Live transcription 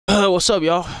Yo, what's up,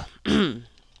 y'all?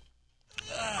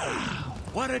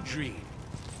 What a dream.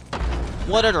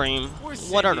 What a dream.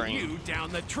 What a dream. You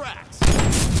down the tracks.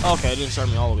 Okay, it didn't start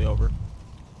me all the way over.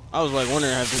 I was like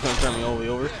wondering if it's gonna start me all the way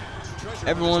over.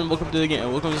 Everyone, welcome to the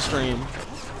game. Welcome to the stream.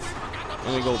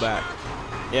 Let me go back.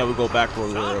 Yeah, we go back where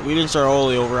we were. We didn't start all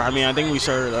the way over. I mean, I think we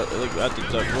started like at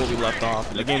the where we left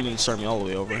off. The game didn't start me all the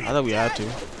way over. I thought we had to.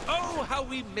 Oh, how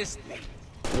we missed it.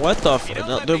 What the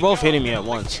f? They're both hitting me at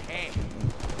once.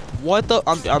 What the?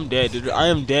 I'm dead, dude. I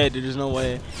am dead, dude. There's no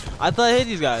way. I thought I hit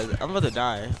these guys. I'm about to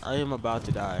die. I am about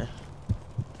to die.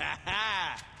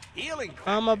 Healing.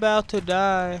 I'm about to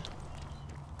die.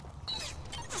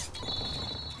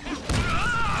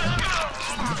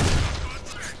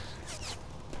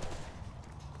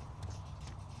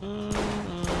 I'm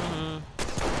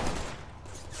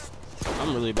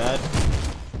really bad.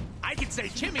 I can say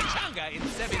chimichanga in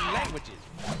 7 languages.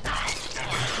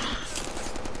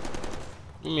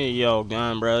 Give me a yo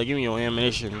gun, bro. Give me your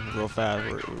ammunition real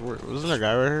fast. Wasn't there a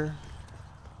guy right here?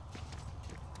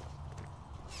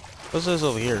 What's this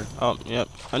over here? Oh, yep.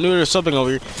 I knew there was something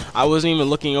over here. I wasn't even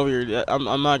looking over here.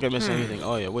 I'm not gonna miss anything.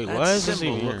 Oh yeah, wait. What is this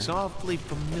even here? Looks awfully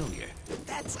familiar.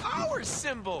 That's our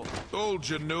symbol. Old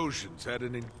Genosians had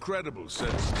an incredible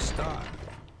sense of style.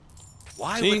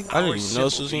 Why See, would I didn't our even know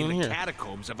this symbol was be even in the here.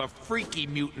 catacombs of a freaky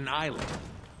mutant island?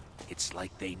 It's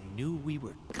like they knew we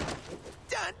were coming.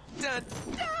 Dun dun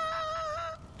dun.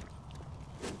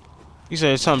 You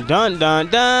said something dun dun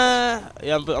dun.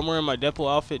 Yeah, I'm wearing my Deadpool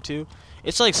outfit too.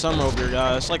 It's like summer over here,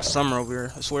 guys. It's like summer over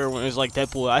here. I swear, when it's like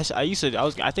Deadpool, I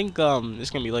think it's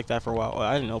gonna be like that for a while. Oh,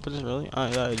 I didn't open this really.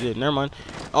 I did. Never mind.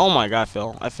 Oh my God,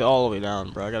 Phil. I fell all the way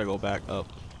down, bro. I gotta go back up.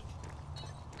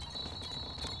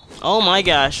 Oh my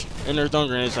gosh! And they're throwing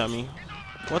grenades at me.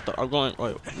 What the? I'm going.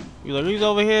 Wait. You like he's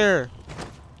over here?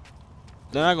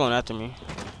 They're not going after me.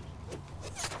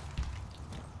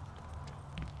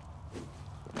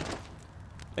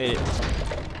 Wait.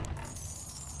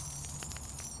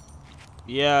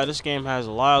 Yeah, this game has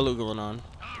a lot of loot going on.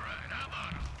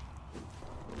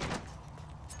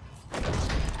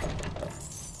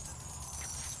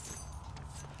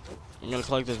 I'm gonna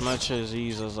collect as much of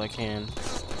these as I can.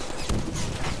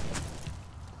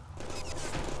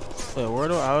 Wait, where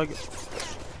do I get?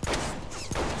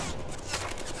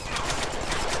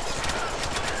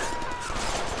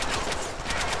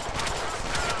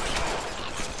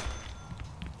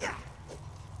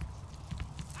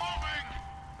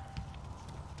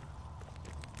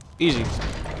 Easy.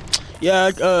 Yeah, I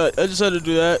just had to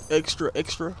do that. Extra,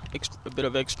 a bit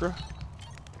of extra.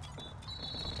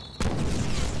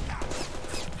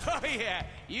 Oh yeah,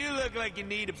 you look like you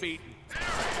need a beating.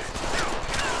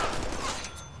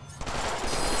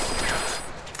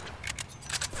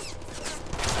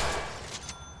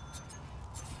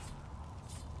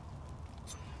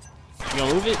 You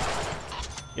gonna move it?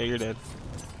 Yeah, you're dead.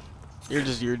 You're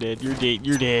dead. You're dead. You're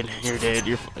dead. You're dead.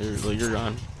 You're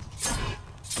gone.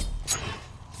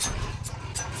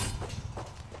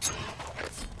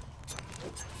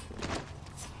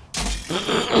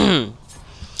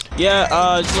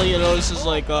 Yeah, just let you know, this is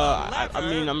like, I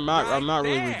mean, I'm not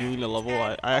really redoing the level.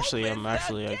 I actually am,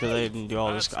 because I didn't do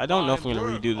all this. I don't know if I'm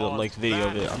gonna redo the like video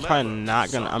of it. I'm probably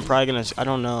gonna. I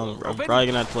don't know. I'm probably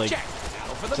gonna have to like.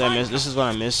 Say I missed. This is what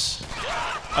I missed.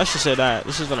 I should say that.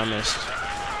 This is what I missed.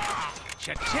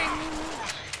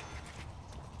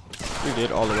 You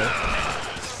did all the way.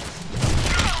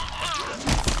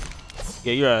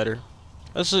 Yeah, you're at her.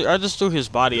 I just threw his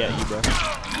body at you, bro.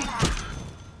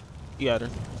 You got her.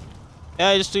 Yeah,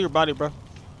 I just threw your body, bro.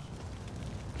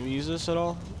 Can we use this at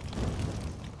all?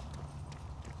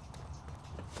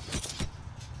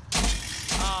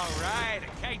 Alright, a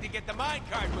keg to get the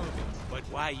minecart moving. But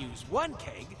why use 1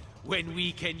 keg when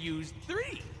we can use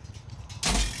 3?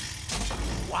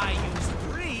 Why use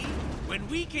 3 when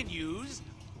we can use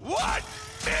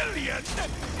 1,000,000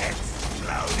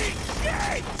 exploding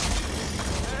kegs?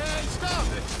 Stop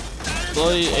it!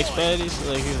 Slowly expand these.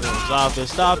 Like, stop it!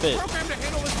 Stop it! Programmed to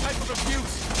handle this type of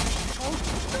abuse. Oh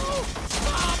no!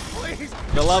 Stop, please!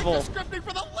 The level. It's like the scripting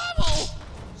for the level.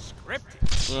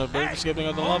 Scripting. Big skipping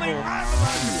of the level. Only I'm allowed to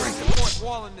break the 4th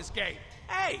wall in this game.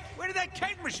 Hey, where did that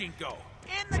keg machine go?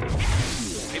 In the keg.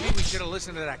 Maybe we should have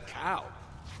listened to that cow.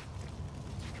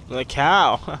 The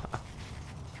cow.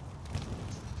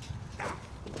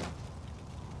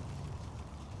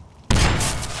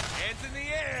 Hands in the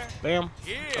air. Bam.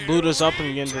 I blew this up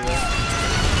and get into there.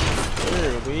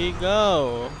 Here we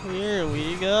go. Here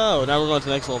we go. Now we're going to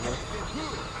the next level.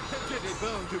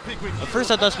 At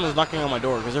first I thought someone was knocking on my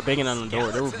door because they're banging on the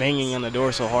door. They were banging on the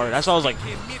door so hard. That's why I was like,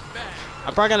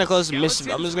 I'm probably gonna call this miss.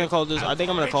 I'm just gonna call this. I think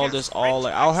I'm gonna call this all.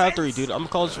 Like, I'll have to redo it. I'm gonna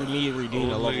call this for me redoing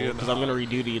the level because I'm gonna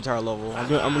redo the entire level.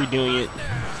 I'm redoing it.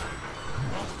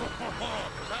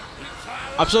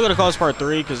 I'm still gonna call this part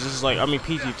 3 because this is like, I mean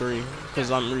PT3 because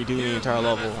I'm redoing the entire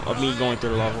level of me going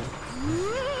through the level.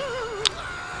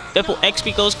 Deadpool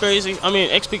XPghost crazy. I mean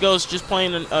XPghost just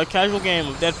playing a casual game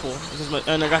of Deadpool.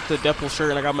 And I got the Deadpool shirt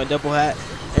and I got my Deadpool hat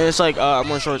and it's like I'm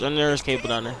wearing shorts and there's Cable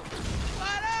down there. What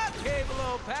up, Cable,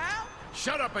 old pal?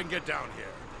 Shut up and get down here.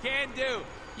 Can do.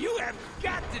 You have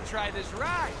got to try this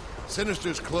ride.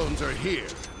 Sinister's clones are here.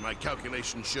 My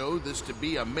calculations show this to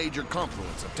be a major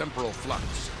confluence of temporal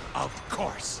flux. Of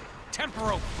course.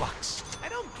 Temporal flux. I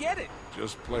don't get it.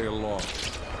 Just play along.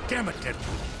 Damn it,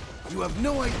 Deadpool. You have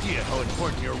no idea how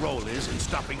important your role is in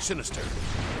stopping Sinister.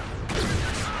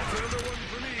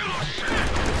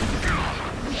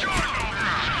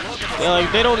 Yeah,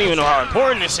 like, they don't even know how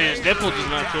important this is. Deadpool does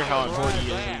not care how important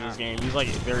he is in this game. He's like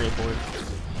very important.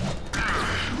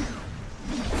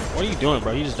 What are you doing,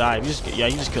 bro? He just died. He just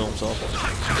killed himself.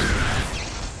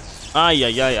 I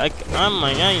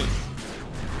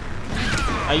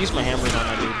used my hammers on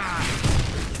that dude.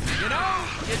 You know,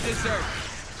 you deserve it.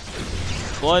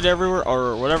 Blood everywhere,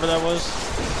 or whatever that was.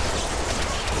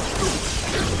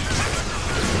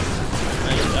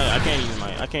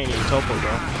 I can't even topo,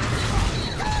 bro.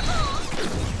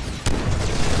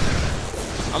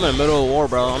 I'm in the middle of war,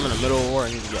 bro. I'm in the middle of war. I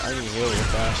need to heal real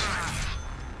fast.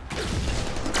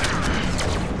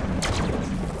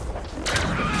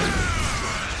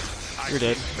 You're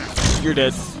dead. You're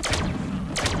dead.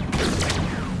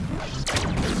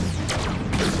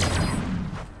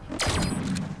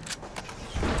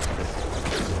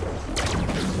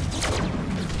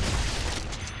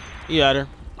 You got her.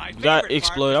 Got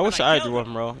exploded. I wish I had your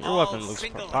weapon, bro. Your weapon looks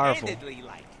powerful.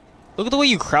 Look at the way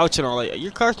you crouching on, like,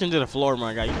 you're crouching to the floor,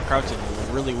 my guy. You're crouching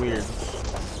really weird.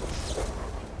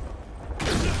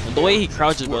 And the way he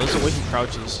crouches, bro. That's the way he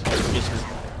crouches.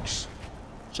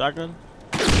 Shotgun?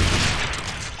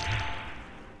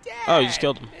 Oh, you just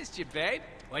killed him. Missed you, babe.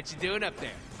 What you doing up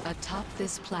there? Atop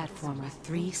this platform are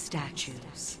 3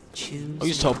 statues. Choose. Oh,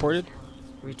 you just teleported?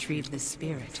 Retrieve the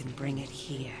spirit and bring it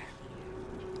here.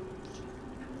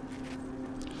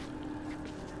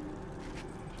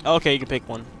 Okay, you can pick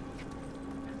one.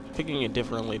 Picking it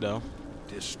differently, though.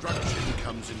 Destruction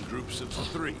comes in groups of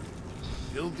 3.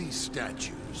 Build these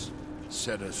statues.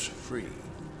 Set us free.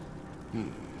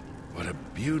 What a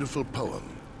beautiful poem.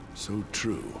 So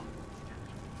true.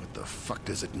 What the fuck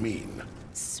does it mean?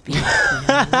 Speak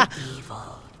no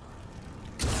evil.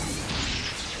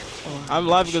 I'm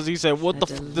laughing because he said, "What the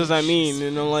fuck does that mean?"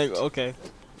 And I'm like, "Okay,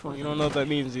 you don't know what that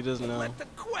means." He doesn't know. Let the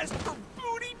quest for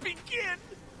booty begin.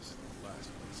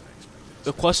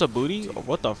 The quest of booty?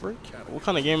 What the frick? What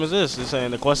kind of game is this? It's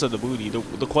saying the quest of the booty. The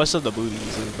quest of the booty.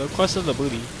 The quest of the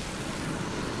booty.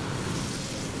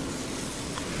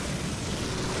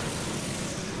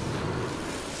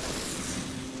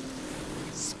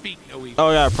 Speak no evil.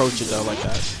 Oh yeah, approach it though like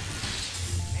that.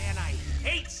 Man, I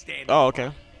hate standing. Oh,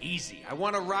 okay. Easy. I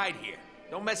want to ride here.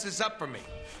 Don't mess this up for me.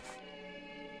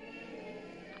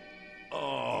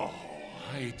 Oh,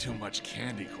 I ate too much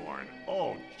candy corn.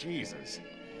 Oh, Jesus.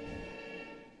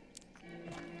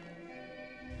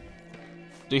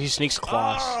 Dude, he sneaks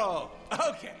claws. Oh,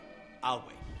 okay. I'll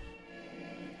wait.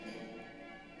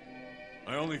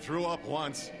 I only threw up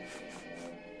once.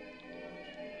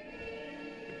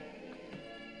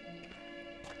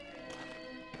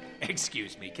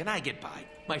 Excuse me, can I get by?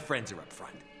 My friends are up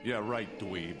front. Yeah, right,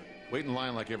 dweeb. Wait in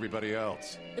line like everybody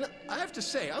else. And I have to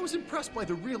say, I was impressed by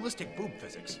the realistic boob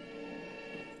physics.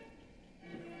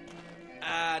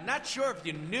 Not sure if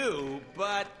you knew,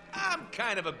 but I'm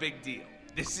kind of a big deal.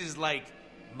 This is like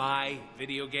my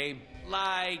video game.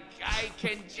 Like, I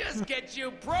can just get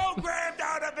you programmed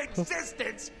out of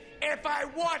existence if I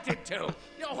wanted to.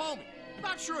 Yo, homie,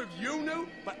 not sure if you knew,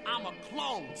 but I'm a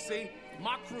clone, see?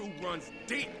 My crew runs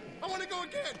deep. I want to go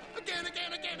again.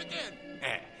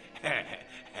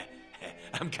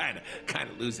 I'm kind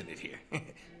of losing it here.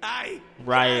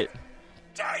 Riot.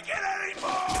 Take it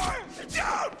anymore!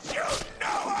 Don't you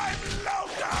know I'm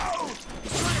loco?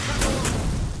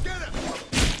 Get him!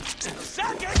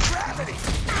 Second gravity!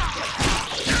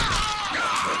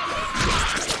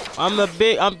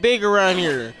 I'm big around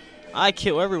here. I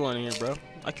kill everyone in here, bro.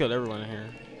 I killed everyone in here.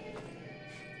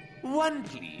 One,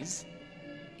 please.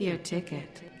 Your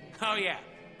ticket. Oh yeah,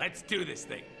 let's do this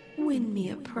thing. Win me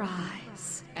a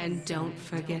prize. And don't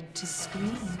forget to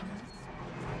scream.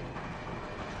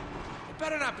 It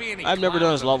better not be any I've never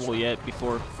done this clowns on level yet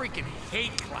before. Freaking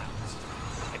hate clowns.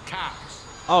 And cows.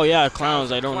 Oh yeah,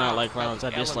 clowns. I do not like clowns.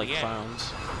 I dislike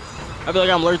clowns. I feel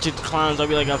like I'm allergic to clowns. I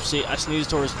feel like I sneeze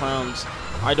towards clowns.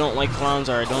 I don't like clowns,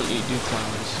 or I don't do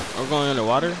clowns. We're going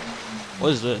underwater?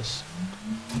 What is this?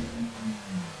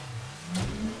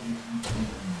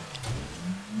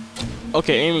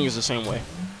 Okay, aiming is the same way.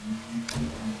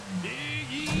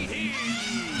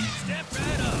 Step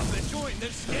right up and join the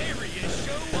scariest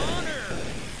show on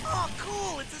earth. Oh,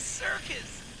 cool! It's a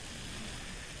circus.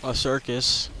 A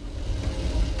circus.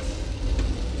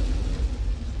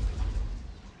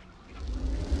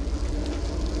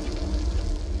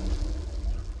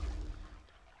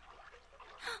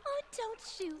 Oh, don't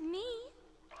shoot me.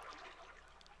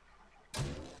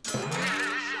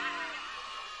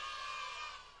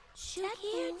 Shoot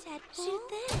here, Deadpool. Shoot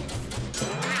this.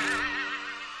 No.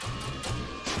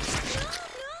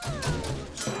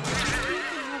 You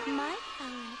can have my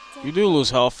power, You do lose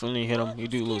health when you hit him. You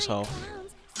do lose health.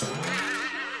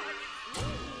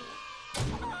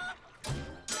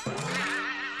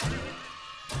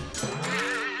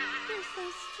 You're so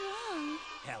strong.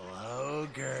 Hello,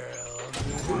 girl.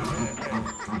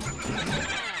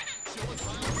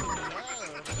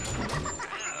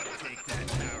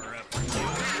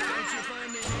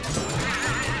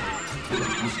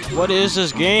 What is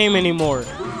this game anymore?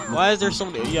 Why is there so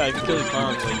many? Yeah, if you kill the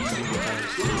clowns, like, you can do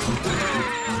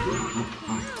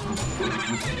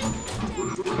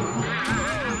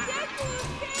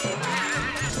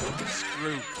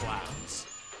Screw clowns.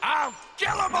 I'll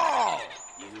kill them all!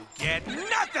 You get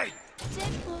nothing!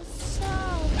 Deadpool's so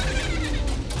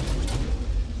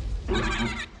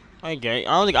I get.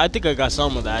 I think I got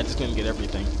some of that. I just didn't get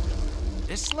everything.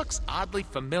 This looks oddly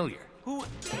familiar.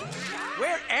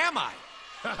 Where am I?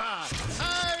 I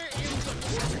am the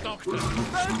good doctor.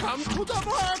 Welcome to the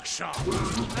workshop. I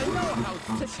know how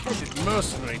thick-headed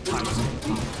mercenary types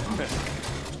can be.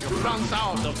 You flunked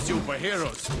out of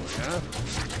superhero school, huh?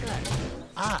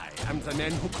 I am the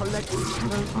man who collects the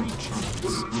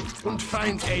regions and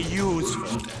finds a use for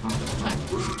them.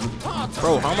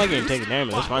 Bro, how am I getting taken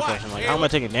damage? That's my question. Like, how am I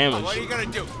taking damage? What are you gonna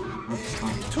do?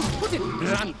 To put it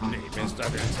bluntly, Mr.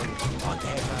 Wilson,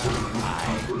 whatever I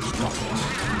promise.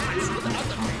 It's with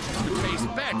other patients to place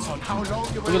bets on how long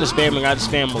you will. Look at the spamming. I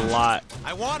spam a lot.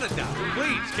 I wanna die.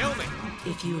 Please, kill me.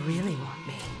 If you really want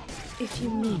me, if you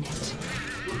mean it,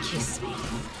 kiss me.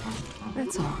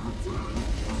 That's all.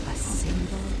 A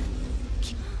single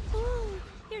kiss. Ooh,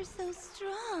 you're so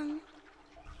strong.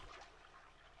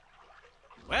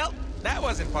 Well, that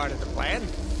wasn't part of the plan.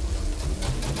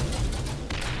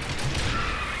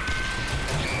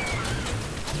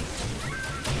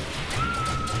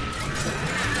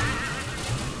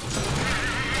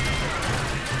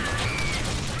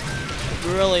 If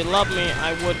you really love me,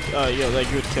 I would, yeah, like,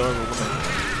 you would kill every woman.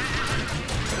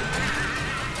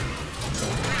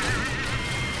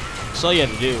 That's all you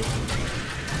have to do.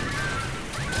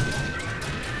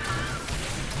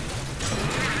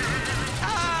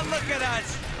 Ah, look at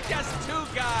us. Just two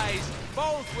guys,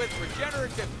 both with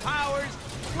regenerative powers,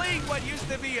 fleeing what used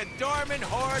to be a dormant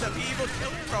horde of evil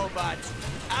killer robots.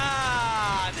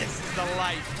 Ah, this is the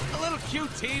life. A little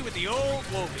QT with the old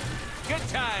Wolfie. Good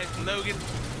times, Logan.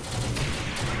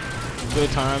 Good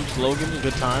times, Logan.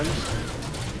 Good times.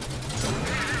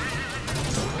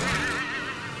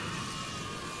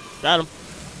 Got him.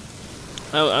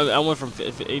 I went from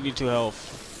 82 health.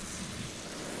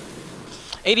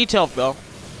 82 health, bro.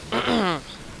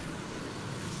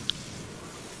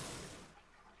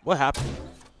 What happened?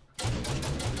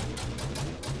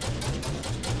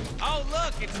 Oh,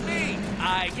 look, it's me.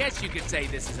 I guess you could say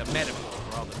this is a metaphor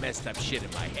for all the messed up shit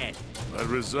in my head. I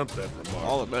resent that remark.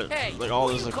 All of it. Hey, Like all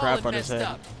who this you is crap on calling his messed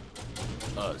head.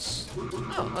 up? Us.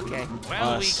 Oh, okay. Well,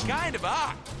 Us. we kind of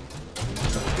are.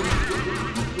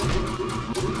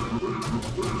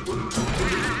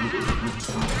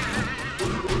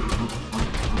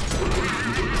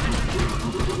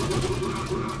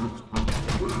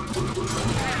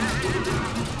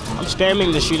 I'm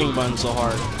spamming the shooting button so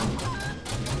hard.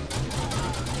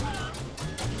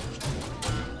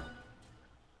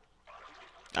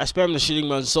 I spammed the shooting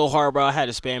button so hard, bro. I had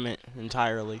to spam it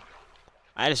entirely.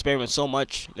 I had to spam it so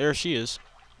much. There she is.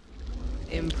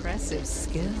 Impressive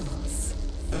skills.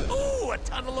 Ooh, a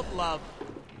tunnel of love.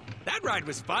 That ride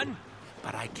was fun,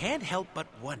 but I can't help but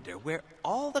wonder where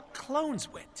all the clones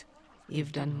went.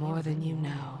 You've done more than you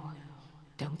know.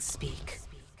 Don't speak.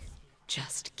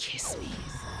 Just kiss me.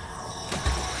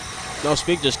 No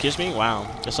speak, just kiss me. Wow,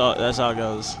 that's how it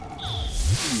goes.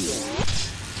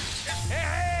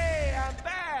 Hey, I'm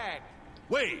back!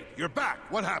 Wait, you're back.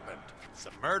 What happened?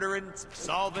 Some murdering, some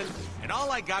solving, and all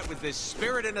I got was this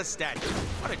spirit in a statue.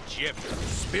 What a gif.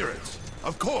 Spirits.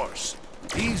 Of course.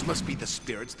 These must be the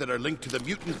spirits that are linked to the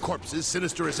mutant corpses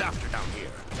Sinister is after down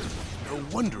here. No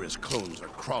wonder his clones are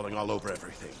crawling all over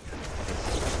everything.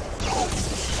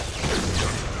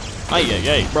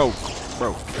 Ay, bro.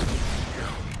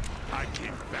 I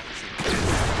came back to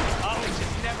Oh, it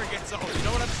just never gets old. You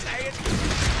know what I'm saying?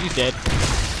 He's dead.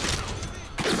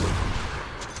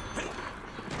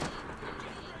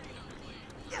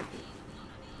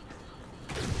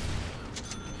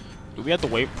 Do we have to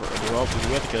wait for? Do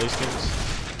we have to kill these things?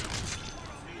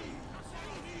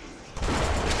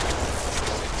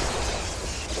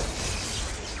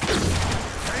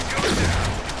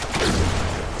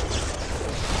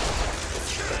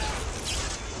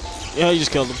 Yeah, you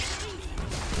just killed him.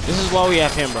 This is why we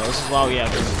have him, bro. This is why we have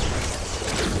him.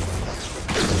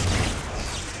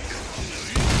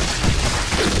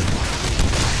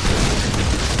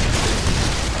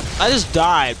 I just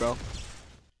died, bro.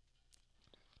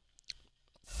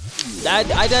 I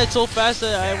died so fast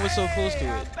that I was so close to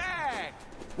it. Back.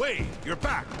 Wait, you're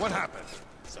back. What happened?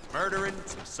 Some murdering,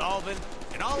 some solving,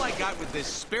 and all I got was this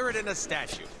spirit in a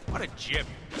statue. What a gem.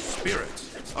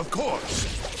 Spirits. Of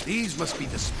course. These must be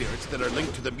the spirits that are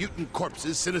linked to the mutant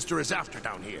corpses Sinister is after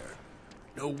down here.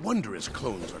 No wonder his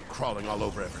clones are crawling all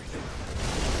over everything.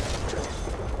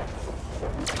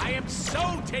 I am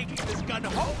so taking this gun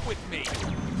home with me.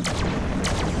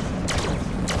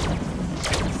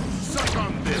 Suck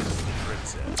on this,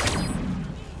 princess.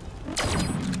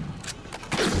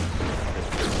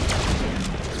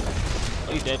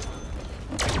 Oh, you dead.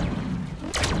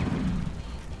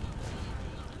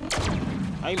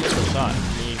 I missed a shot. I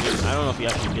mean, I don't know if he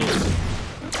actually did.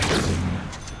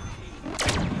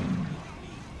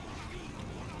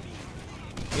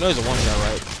 You know he's a one shot,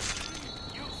 right?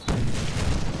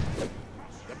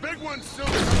 The big one's still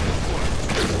coming for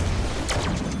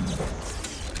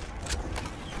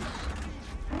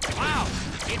us. Wow,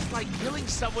 it's like killing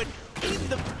someone in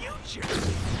the future.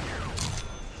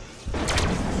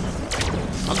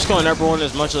 I'm just killing everyone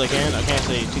as much as I can. I can't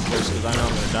stay too close because I know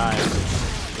I'm gonna die.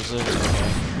 This is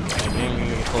okay. I'm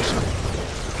gonna get closer.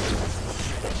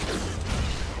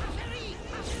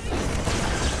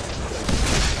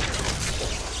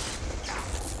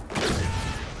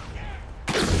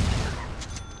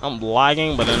 I'm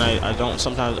lagging, but then I don't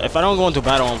sometimes. If I don't go into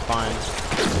battle, I'm fine.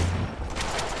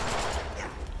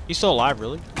 He's still alive,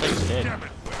 really? I think he's dead.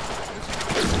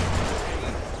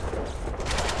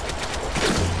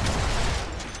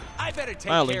 I better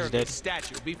take I don't think care he's of dead. this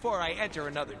statue before I enter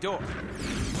another door.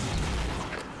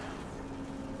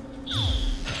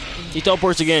 He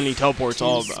teleports again. He teleports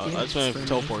all. That's when he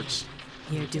teleports.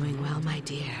 You're doing well, my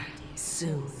dear.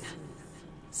 Soon.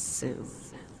 Soon.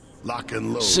 Lock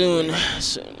and load. Soon.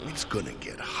 It's gonna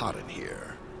get hot in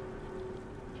here.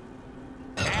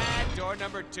 And door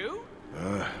number 2?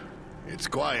 It's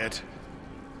quiet.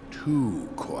 Too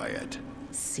quiet.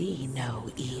 See no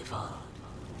evil.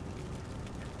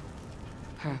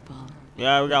 Purple.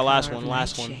 Yeah, we got last color one. of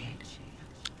Last one. nightshade.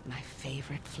 My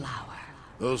favorite flower.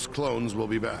 Those clones will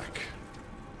be back.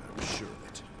 I'm sure of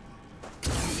it.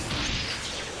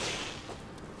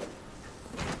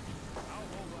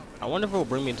 I wonder if it will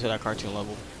bring me to that cartoon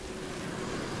level.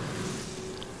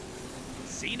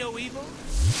 See no evil?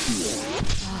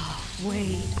 Oh,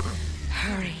 wait.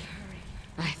 Hurry.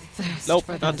 I thirst Nope,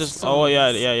 for not those this. souls. Oh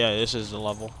yeah. This is the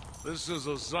level. This is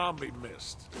a zombie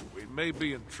mist. We may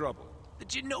be in trouble. The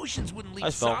Genosians wouldn't leave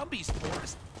I felt- zombies for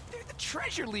us. They're the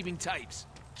treasure-leaving types.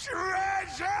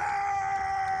 Treasure!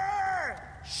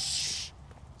 Shh!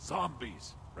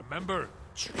 Zombies, remember?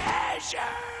 Treasure!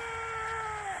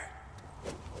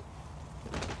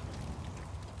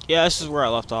 Yeah, this is where I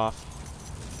left off.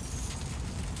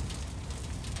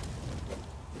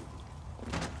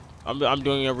 I'm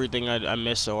doing everything I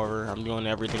missed, however. I'm doing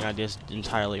everything I just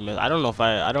entirely missed. I don't know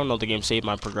if the game saved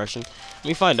my progression. Let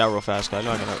me find out real fast, 'cause I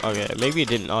know I can. Okay, maybe it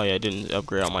didn't. Oh yeah, it didn't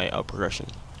upgrade on my progression.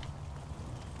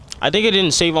 I think it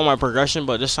didn't save on my progression,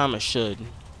 but this time it should.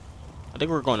 I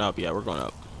think we're going up. Yeah, we're going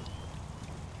up.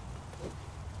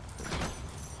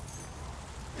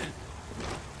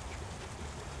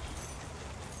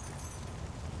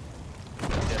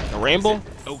 The rainbow?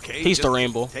 Okay. He's the just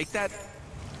rainbow. Take that.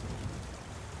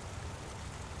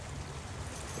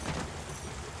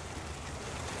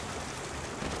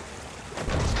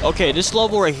 Okay, this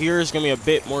level right here is gonna be a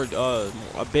bit more than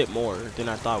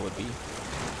I thought it would be.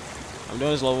 I'm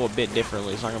doing this level a bit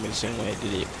differently. It's not gonna be the same way I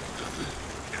did it.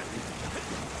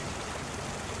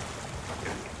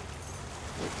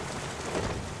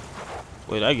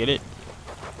 Wait, did I get it?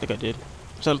 I think I did.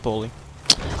 Simply.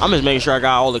 I'm just making sure I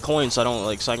got all the coins so I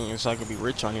don't so I can be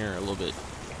rich on here a little bit.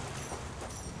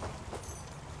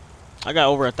 I got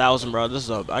over 1,000, bro. This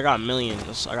is I got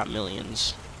millions. I got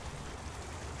millions.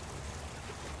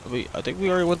 I think we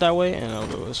already went that way, and I'll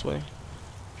go this way.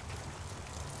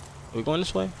 Are we going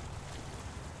this way?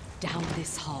 Down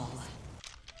this hall.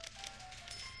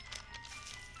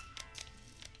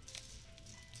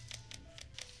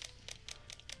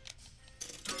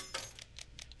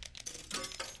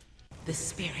 The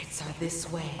spirits are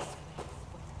this way.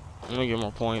 I'm gonna get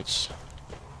more points.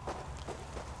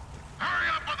 Hurry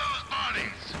up with those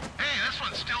bodies! Hey, this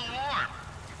one's still warm.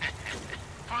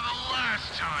 For the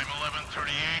last time,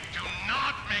 1138, do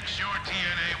not mix your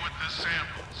DNA with the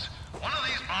samples. One of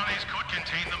these bodies could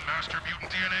contain the master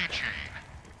mutant DNA chain.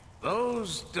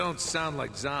 Those don't sound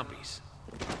like zombies.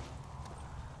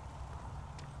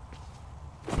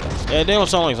 Yeah, they don't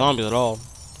sound like zombies at all.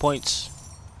 Points.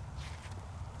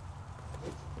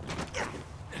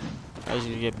 As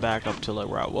you get back up to like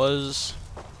where I was.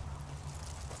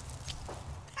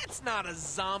 That's not a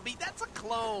zombie, that's a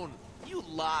clone. You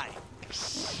lie.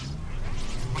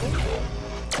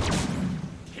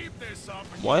 Keep this up.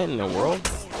 What in the world?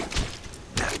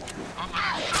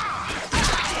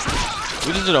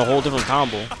 We just did a whole different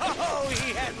combo. Oh,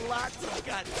 he had lots of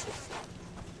guts.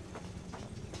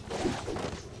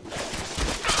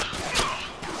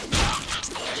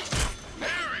 There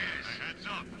he is! Heads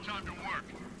up, time to work.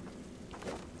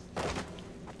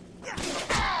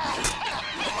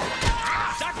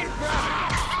 Suck it, brother.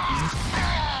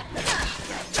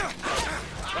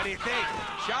 What do you think?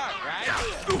 Sharp, right?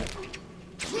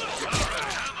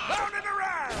 Bounding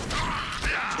around.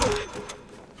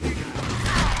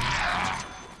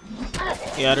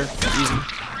 Yeah, easy.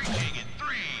 Reaching in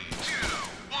 3, 2,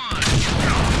 1.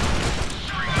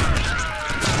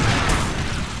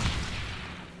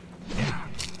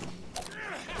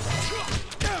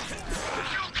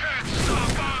 You can't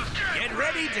stop us! Get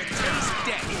ready to taste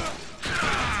death.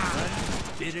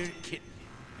 Bitter kitten.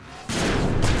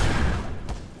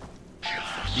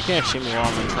 You can't shoot me while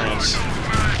I'm in trance.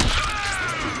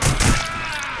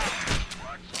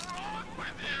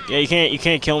 Yeah, you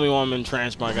can't kill me while I'm in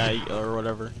trance, my guy, or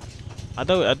whatever. I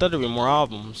thought there'd be more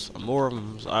albums. More of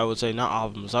them. I would say not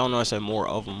albums. I don't know. I said more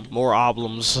of them. More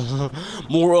albums.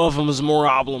 More of them is more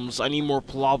albums. I need more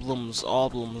problems.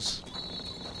 Albums.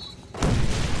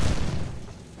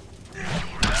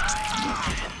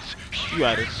 You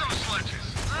at it.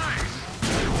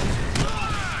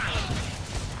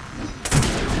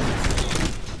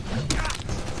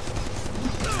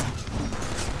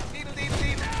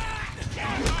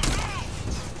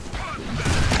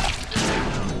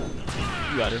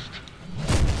 You got her.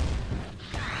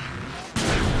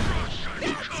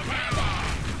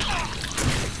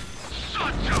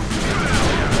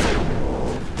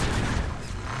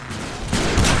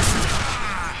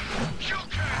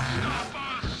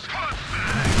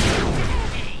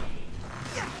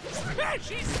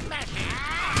 She's smashing.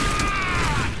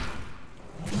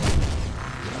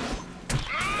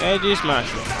 Hey, just smash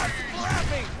it. Stop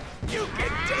laughing. You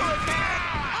can do it, man.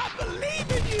 I believe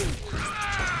in you.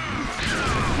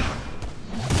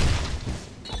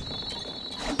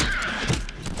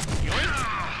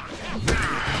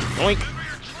 Oink.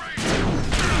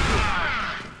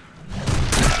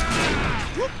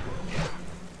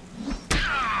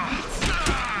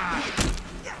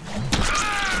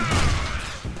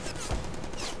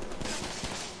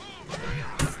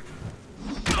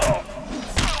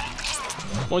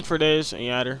 Points for days, and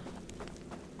you had her.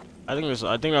 I think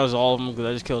that was all of them because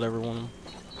I just killed every one of them.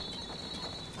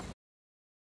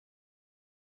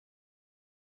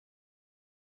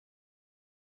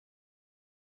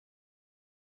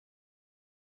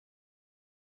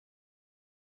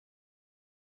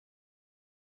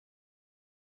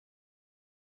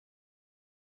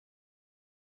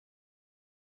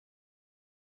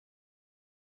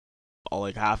 Or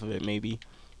like half of it, maybe.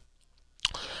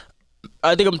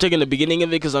 I think I'm taking the beginning of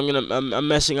it because I'm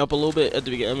messing up a little bit at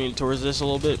the beginning. I mean, towards this a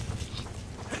little bit.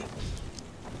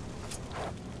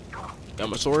 Got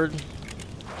my sword,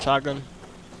 shotgun.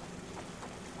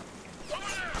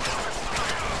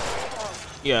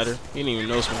 You had her. You didn't even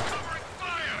notice me.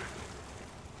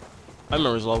 I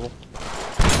remember his level.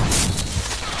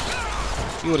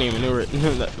 You wouldn't even know it.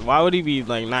 Why would he be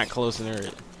like not close near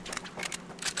it?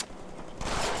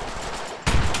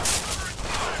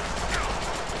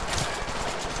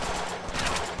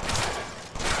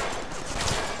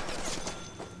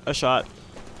 A shot.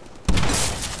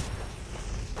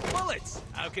 Bullets.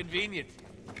 How convenient.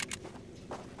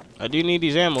 I do need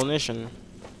these ammunition.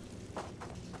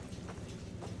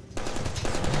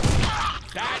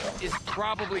 That is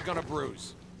probably gonna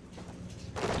bruise.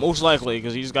 Most likely,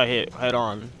 because he just got hit head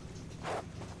on.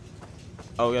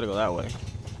 Oh, we gotta go that way.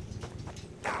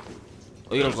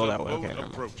 Oh, you don't go that way. Okay. Never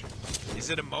mind. Is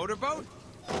it a motorboat?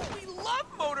 Oh, we love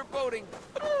motorboating.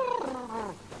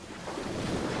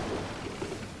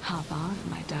 Hop on,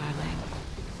 my darling.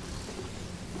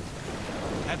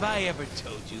 Have I ever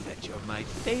told you that you're my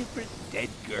favorite dead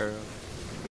girl?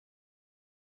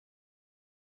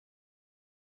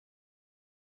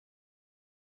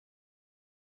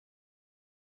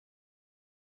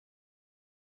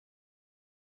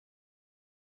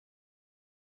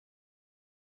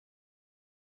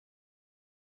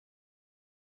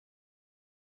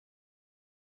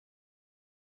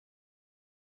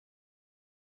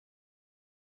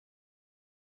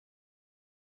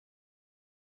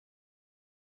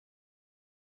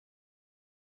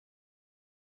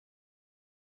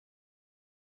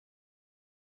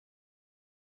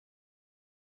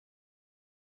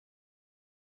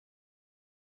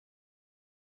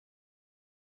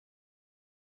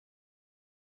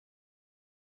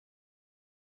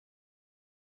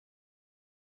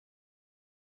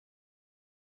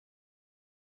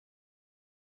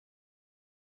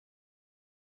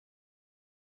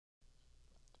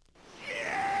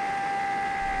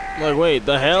 Like, wait,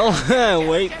 the hell?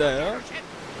 Wait, the hell?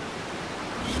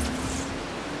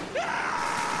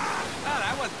 Oh,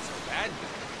 that wasn't so bad.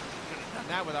 Could have done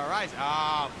that with our eyes.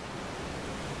 Oh,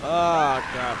 Oh,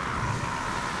 crap.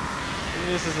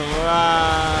 This is some.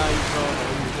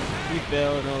 You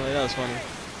failed. No, that was funny.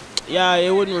 Yeah, it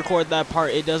wouldn't record that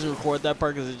part. It doesn't record that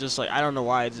part because it's just like I don't know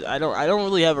why. I don't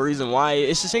really have a reason why.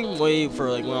 It's the same way for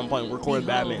like when I'm playing record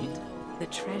Batman. The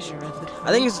treasure of the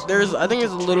I think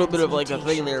it's a little bit of like a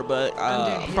thing there, but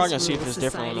I'm probably gonna see if it's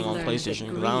different when I'm on PlayStation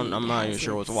because I'm not even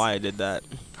sure why I did that.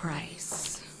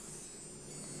 Price.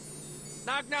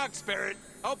 knock, knock, spirit.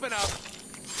 Open up.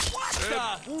 What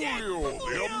Deadpool,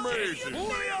 the amazing.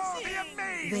 Deadpool, the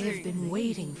amazing. They have been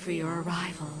waiting for your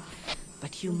arrival,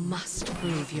 but you must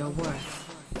prove your worth.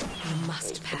 You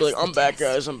must pass. I'll be like, I'm back,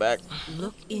 guys. I'm back.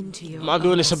 Look into your I'm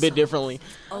doing this a bit soul. differently.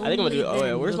 I think I'm gonna do. Oh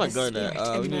yeah, Only where's my then gun will at?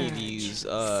 the We spirit need these.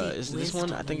 emerge. Is Seek this one? I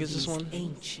wisdom think it's this in one. these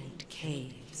ancient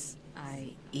caves.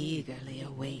 I eagerly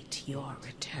await your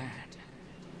return.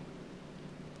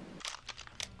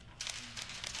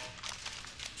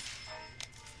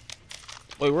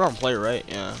 Wait, we're on play, right?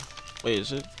 Yeah. Wait,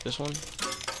 is it this one?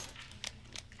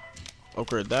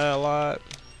 Upgrade that a lot.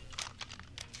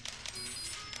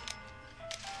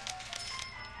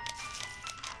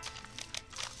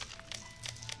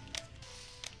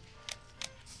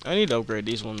 I need to upgrade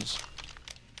these ones.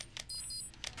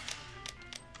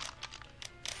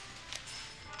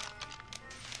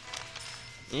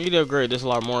 I need to upgrade this a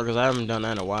lot more because I haven't done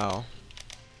that in a while.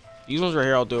 These ones right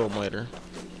here, I'll do them later.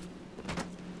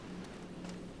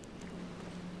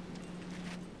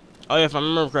 Oh yeah, if I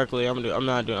remember correctly, I'm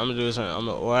gonna do this.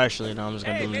 Well, actually, no, I'm just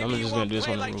gonna do. I'm just gonna do this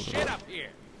one. Like shit up here.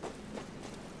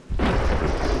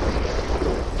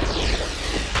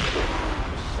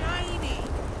 Shiny.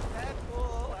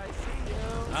 Deadpool, I see you.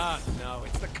 Oh no,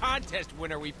 it's the contest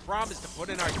winner we promised to put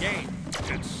in our game.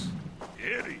 It's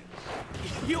idiot.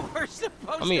 You were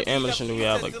supposed How many to be ammunition the do we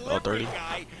have? pizza Like, delivery 30?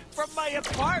 guy from my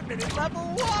apartment at level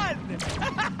 1.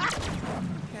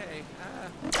 Okay,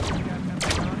 we got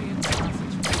pepperoni and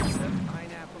sausage pizza,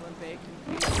 pineapple and bacon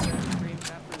pizza, green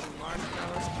peppers and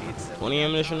marshmallows pizza. 20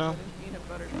 ammunition now? Peanut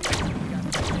butter pizza, we got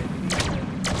chicken pizza,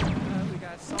 we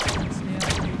got salt and snail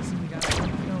pizza, we got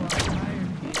no fire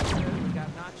pizza, we got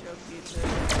nacho pizza,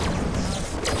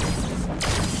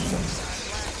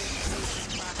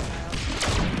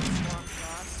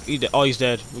 He's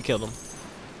dead. We killed him.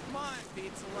 Come on,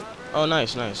 pizza lover. Oh,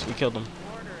 nice, nice. We killed him.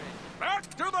 Order it. Back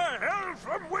to the hell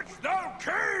from which thou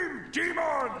came,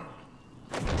 demon!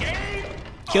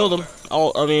 Killed him.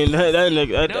 Oh, I mean,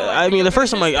 I mean, the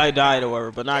first time I died or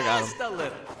whatever, but now I got him. Just a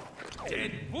little.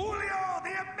 Deadpoolio,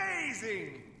 the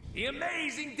amazing! The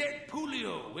amazing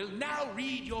Deadpoolio will now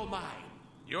read your mind.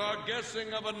 You are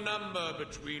guessing of a number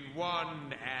between 1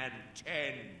 and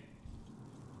 10.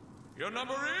 Your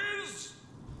number is?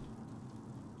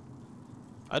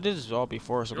 I did this all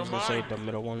before, so I'm just gonna say the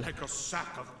middle one. Like a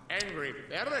sack of angry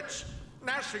ferrets,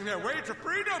 gnashing their way to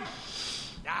freedom.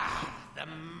 Ah, the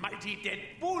mighty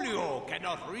Deadpoolio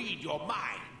cannot read your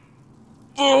mind.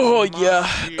 Oh yeah.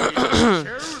 The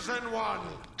chosen one.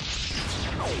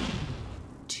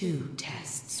 2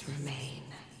 tests remain.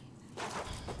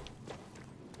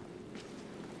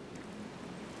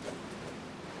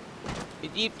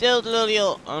 Deep down, I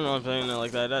don't know if I'm saying that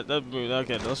like that.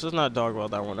 Okay, let's just not talk about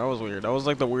that one. That was weird. That was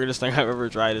like the weirdest thing I've ever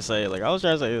tried to say. Like I was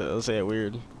trying to say it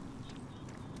weird.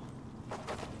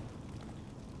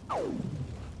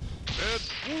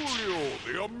 Deadpoolio,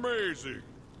 the amazing.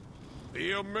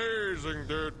 The amazing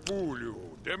Deadpool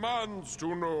demands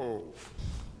to know: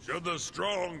 should the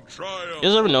strong triumph? You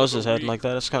guys ever notice his head like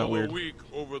that? It's kind of weird. Weak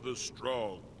over the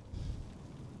strong.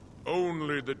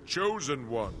 Only the chosen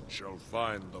one shall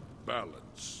find the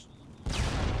balance.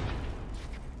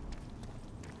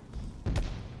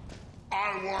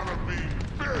 I want to be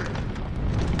big.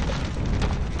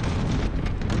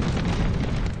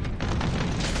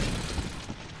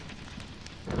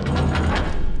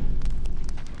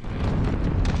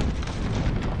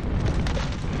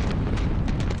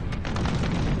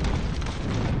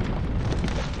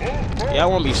 Yeah, I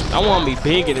want to be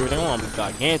big and everything. I want to be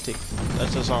gigantic.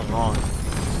 That's just something wrong.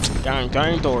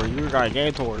 Gigantor, you're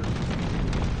Gigantor.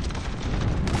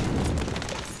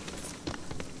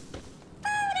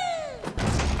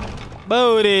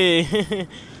 Booty.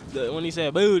 When he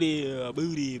said booty,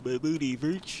 booty,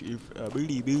 virtue,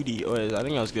 booty. Oh, I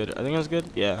think that was good. I think that was good.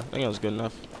 Yeah, I think that was good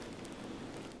enough.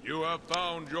 You have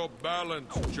found your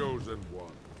balance, chosen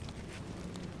one.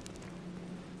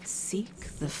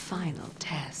 Seek the final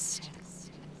test.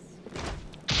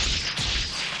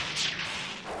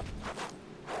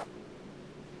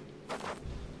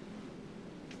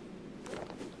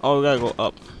 Oh, we gotta go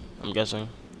up, I'm guessing.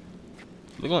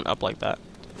 We're going up like that.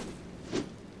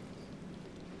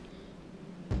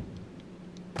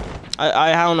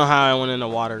 I don't know how I went in the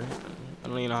water. I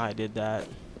don't even know how I did that.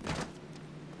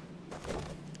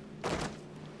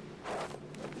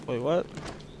 Wait, what?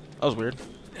 That was weird.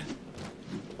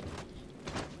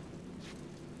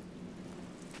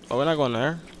 Oh, we're not going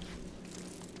there?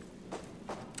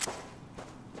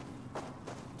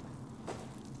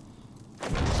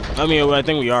 I mean, I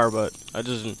think we are, but I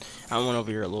went over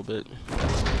here a little bit.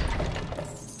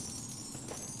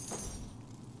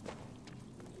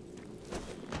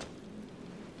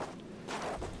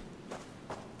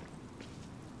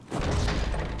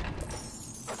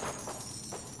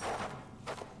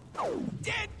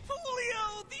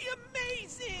 Deadpoolio the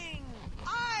Amazing!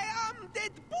 I am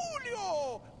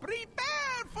Deadpoolio!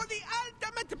 Prepare for the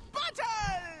ultimate battle!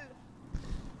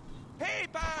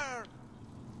 Paper!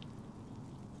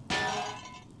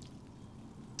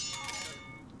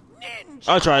 Ninja!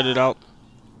 I tried it out.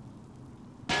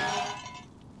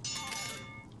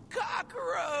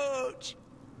 Cockroach!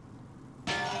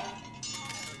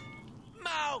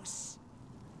 Mouse!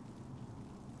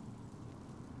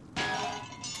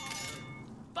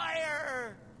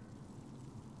 Fire!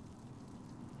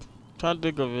 Trying to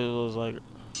think of it was like.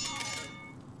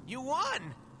 You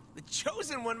won! The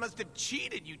chosen one must have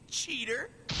cheated, you cheater!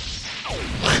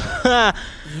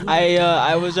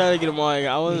 I was trying to get him on.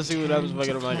 I want to see what happens if I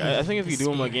get him. I think if you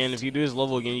do him again, if you do his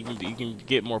level again, you can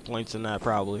get more points than that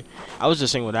probably. I was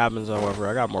just saying what happens. However,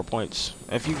 I got more points.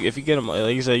 If you get him,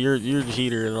 like you said, you're a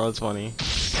cheater, and that's funny.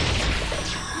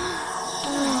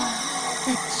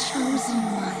 The chosen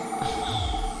one.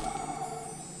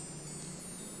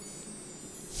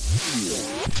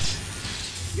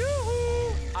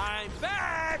 Yoo-hoo! I'm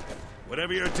back!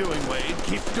 Whatever you're doing, Wade,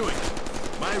 keep doing it.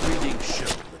 My readings show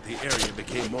that the area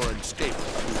became more unstable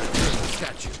when you returned the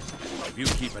statue. If you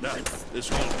keep it up, this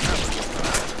whole cavern will come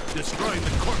out, destroying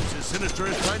the corpses Sinister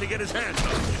is trying to get his hands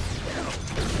on.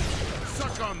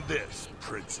 Suck on this,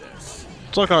 princess.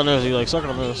 Suck on this. You like suck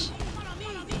on this.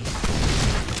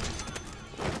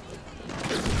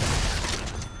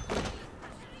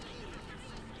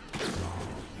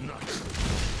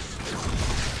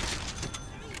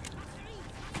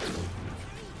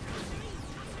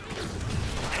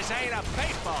 This ain't a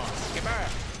baseball, skipper!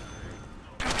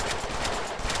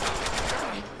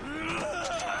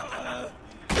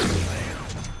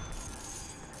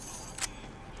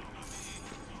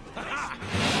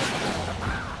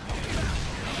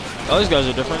 Oh, these guys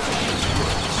are different.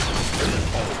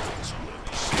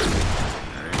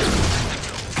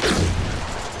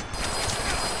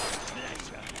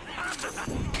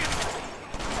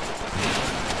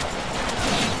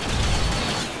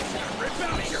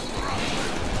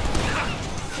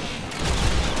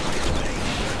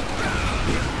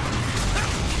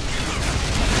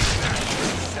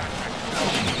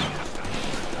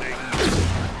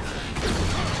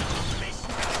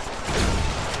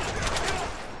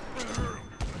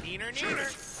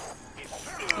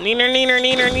 Neener, neener,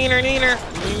 neener, neener, neener.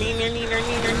 Neener, neener,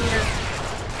 neener, neener.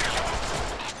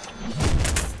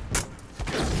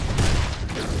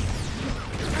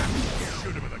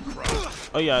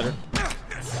 Oh, yeah.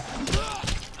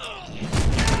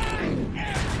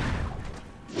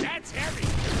 That's heavy!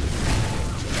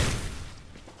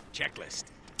 Checklist.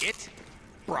 It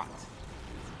brought.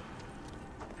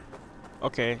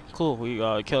 Okay, cool. We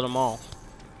killed them all.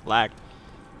 Lag.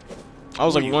 I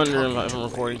was like wondering if I'm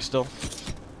recording still.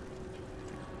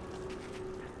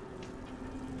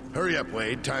 Hurry up,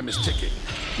 Wade. Time is ticking.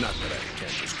 Not that I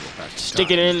can't just go back to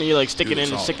Stick it in. You like stick it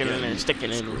in and stick it in there. Stick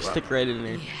it in. Stick right in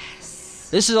there.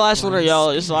 This is the last one, y'all.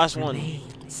 This is the last one.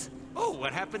 Oh,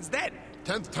 what happens then?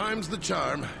 10th time's the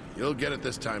charm. You'll get it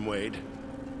this time, Wade.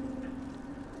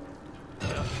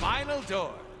 The final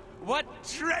door. What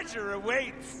treasure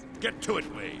awaits? Get to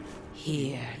it, Wade.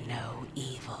 Hear no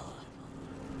evil.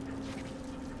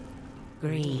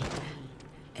 Green.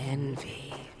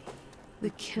 Envy. The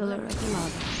killer of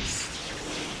lovers.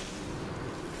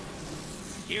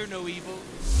 Hear no evil.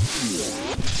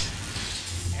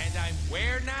 And I'm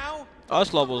where now? Oh,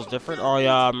 this level is different. Oh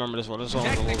yeah, I remember this one. This one's a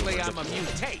little Technically, bit I'm a different.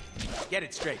 mutate. Get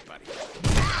it straight, buddy.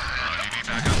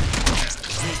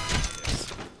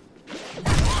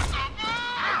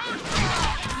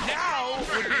 Now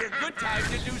would be a good time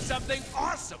to do something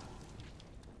awesome.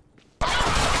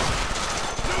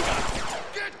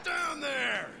 Get down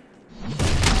there!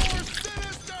 More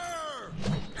sinister!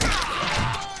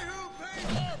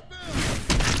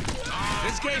 Does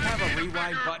this game have a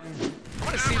rewind button? I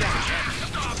want to see that again.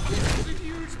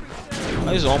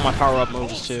 I use all my power-up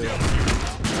moves too.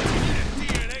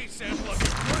 DNA sample of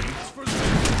your brains for the...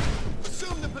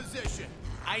 Assume the position.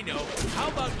 I know. How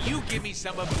about you give me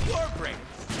some of your brains?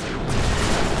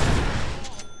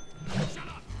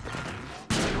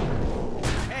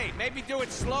 Hey, maybe do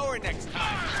it slower next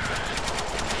time.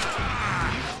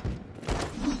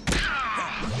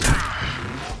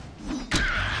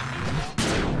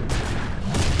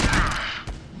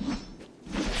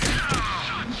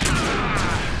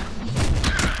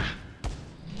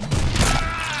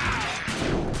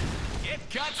 It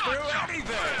cuts through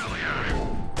anything.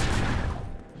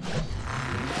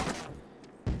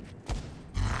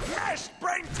 Mashed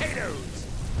brain taters.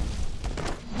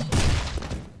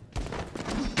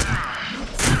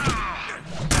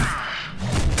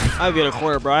 I have you at a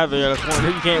corner, bro. I have you at a corner.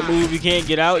 You can't move. You can't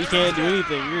get out. You can't do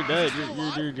anything. You're dead.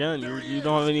 You're done. You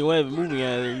don't have any way of moving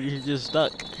out of there. You're just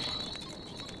stuck.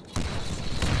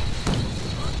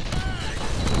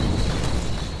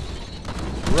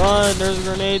 Run! There's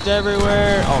grenades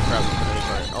everywhere. Oh crap! Grenades,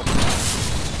 right. Oh my god.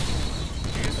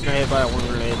 I got hit by that one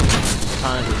grenade.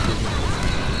 Time to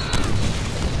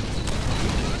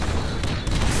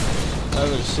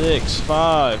 7, 6,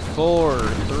 5, 4,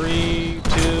 3,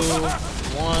 2,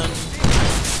 1.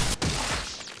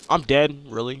 I'm dead.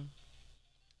 Really?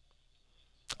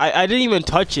 I didn't even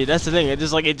touch it. That's the thing. It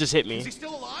just hit me. Is he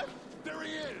still alive? There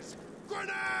he is!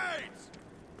 Grenades!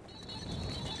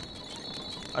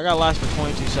 I got last for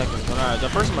 22 seconds. When the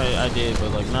first time I did,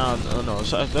 but like now, no.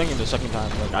 So I think the second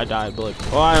time, like I died, but like,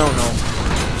 oh, I don't know.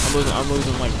 I'm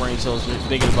losing like brain cells just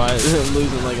thinking about it. I'm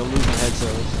losing head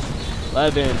cells.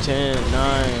 11, 10,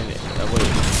 9. Wait.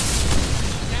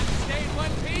 Stay in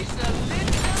one piece a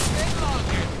little bit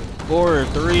longer. 4,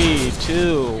 3,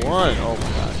 2, 1. Oh my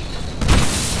gosh.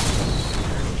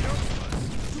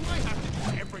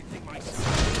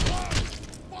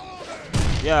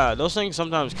 Yeah, those things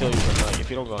sometimes kill you, but like if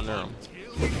you don't go near them.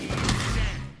 You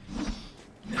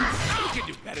can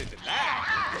do better than that.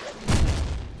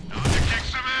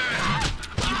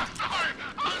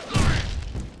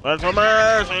 Let's some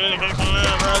ass! I need to kick some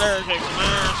ass, brother! Kick some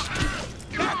ass!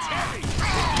 That's heavy.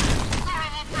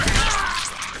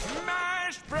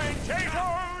 Mashed brain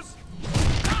taters.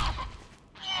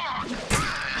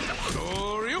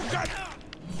 Sure you got.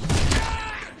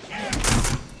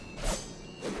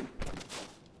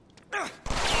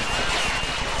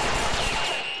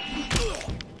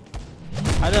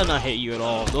 I did not hit you at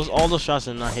all. All those shots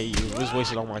did not hit you. It just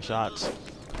wasted all my shots.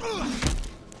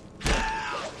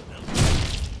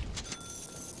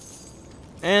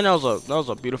 And that was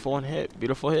a beautiful one hit.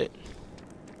 Beautiful hit.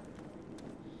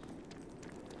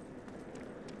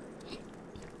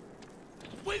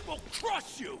 We will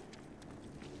crush you.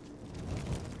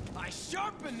 I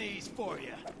sharpen these for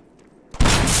you.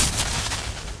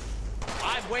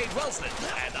 I'm Wade Wilson,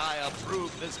 and I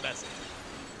approve this message.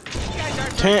 You guys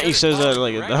aren't very He good says at that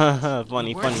like right?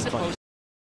 funny.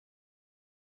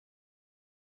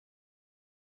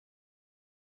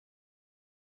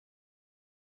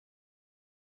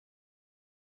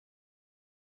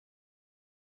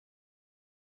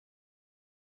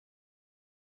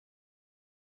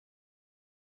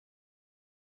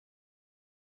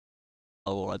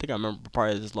 Level. I think I remember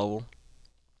part of this level.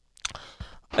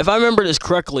 If I remember this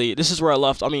correctly, this is where I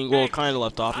left. I mean, well, kind of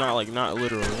left off, not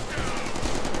literally.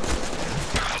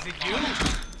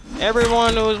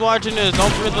 Everyone who is watching this,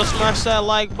 don't forget to smash that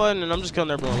like button, and I'm just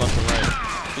killing everyone left and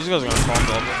right. These guys are gonna fall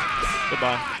double.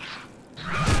 Goodbye.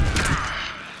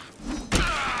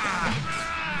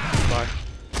 Bye.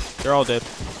 They're all dead.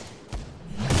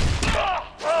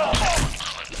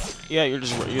 Yeah, you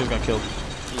just got killed.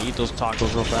 You eat those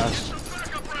tacos real fast.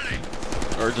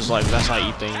 Or just like, that's how I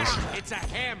eat things. It's a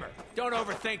hammer. Don't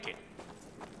overthink it.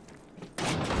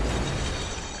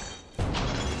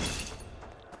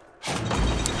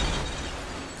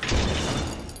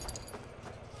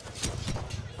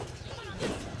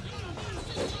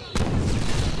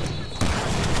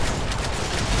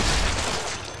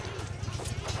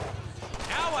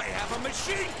 Now I have a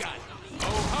machine gun. Ho,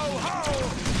 ho, ho.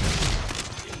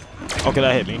 Okay,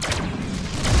 that hit me.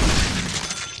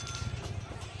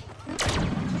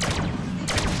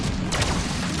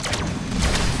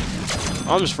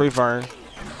 I'm just free firing.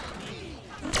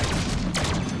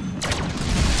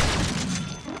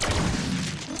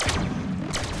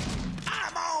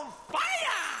 I'm on fire!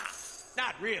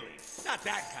 Not really. Not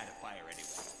that kind of fire anyway.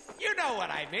 You know what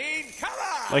I mean. Come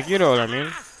on! Like, you know what I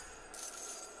mean.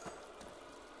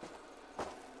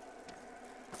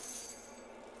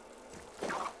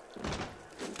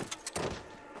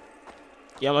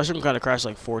 Yeah, my stream kind of crashed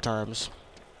like 4 times.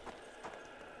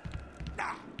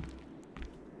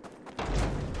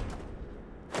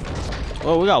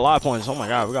 Oh, we got a lot of points. Oh my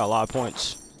god, we got a lot of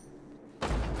points.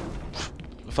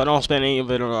 If I don't spend any of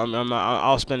it,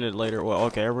 I'll spend it later. Well,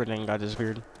 okay, everything got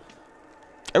disappeared.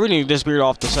 Everything disappeared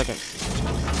off the second.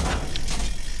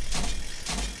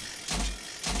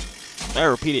 I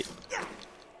repeat it.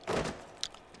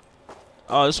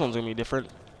 Oh, this one's gonna be different.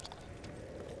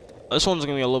 This one's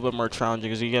gonna be a little bit more challenging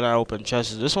because you gotta open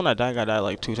chests. This one I got that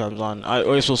like 2 times on. I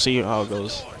guess we'll see how it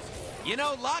goes. You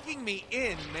know, locking me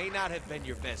in may not have been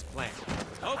your best plan.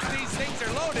 Hope these things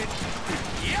are loaded.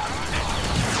 Yep.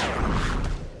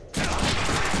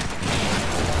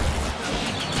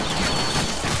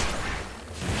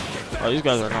 Oh, these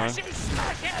guys are annoying.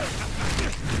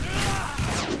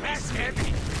 That's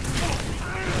heavy.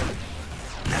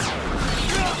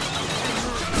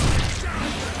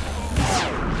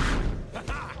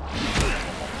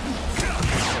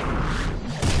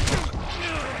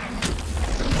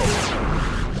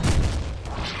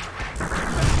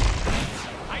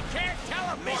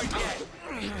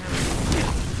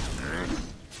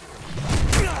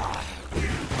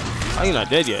 How you not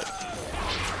dead yet?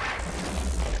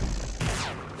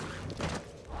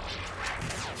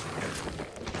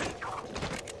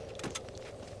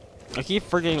 I keep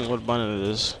forgetting what button it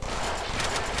is.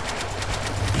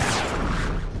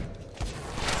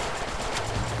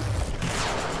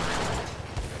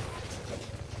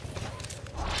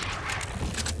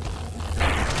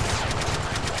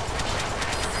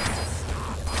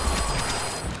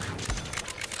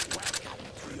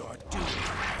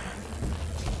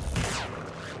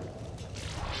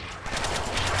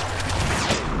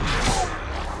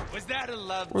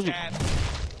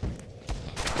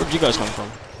 Where'd you guys come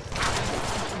from?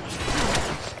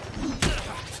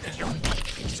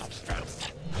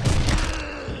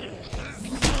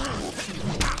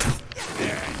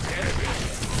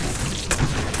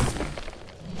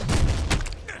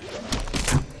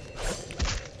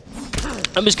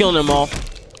 I'm just killing them all.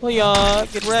 Oh yeah,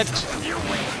 get wrecked.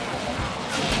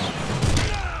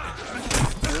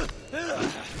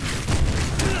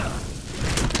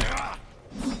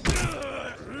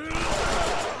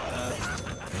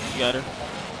 Got her.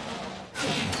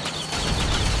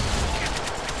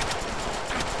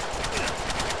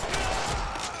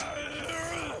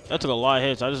 That took a lot of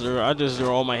hits. I just threw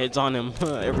all my hits on him.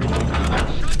 Everything.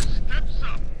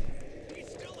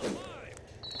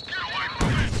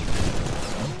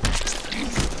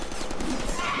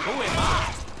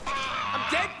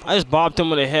 I just bopped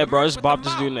him with a head, bro. I just bopped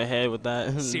this dude in the head with that.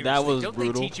 Seriously, that was don't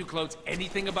brutal. They teach you clones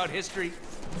anything about history?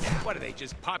 What do they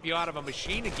just pop you out of a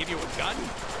machine and give you a gun?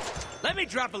 Let me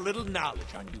drop a little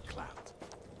knowledge on you clowns.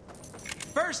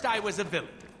 First, I was a villain,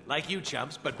 like you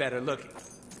chumps, but better looking.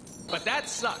 But that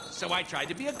sucked, so I tried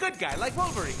to be a good guy like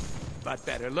Wolverine, but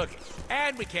better looking.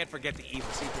 And we can't forget the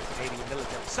evil secret Canadian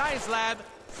military science lab.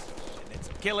 And then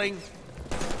some killing,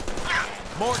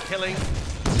 more killing,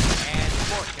 and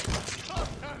more killing.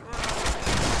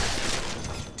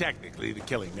 Technically, the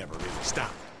killing never really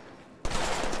stopped.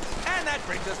 And that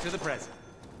brings us to the present.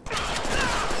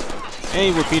 And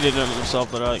he repeated it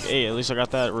himself, but like, hey, at least I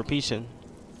got that repeating.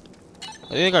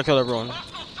 I think I killed everyone. That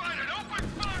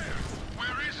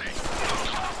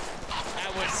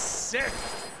was sick.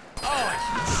 Oh, I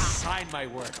should sign my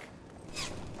work.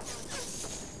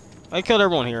 I killed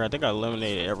everyone here. I think I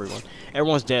eliminated everyone.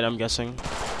 Everyone's dead, I'm guessing.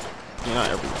 Yeah, not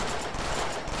everyone.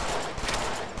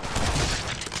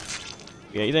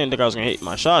 Yeah, you didn't think I was gonna hit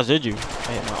my shots, did you?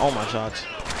 I hit all my shots.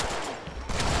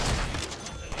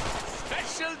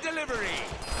 Special delivery.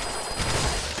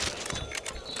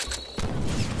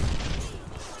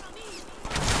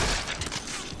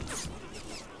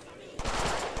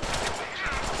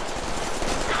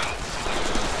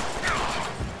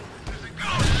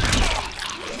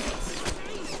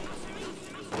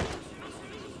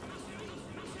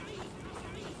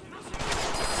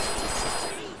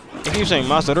 They keep saying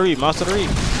Maserati, Maserati.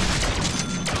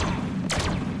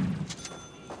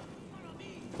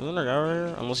 Wasn't there a guy right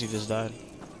here? Unless he just died.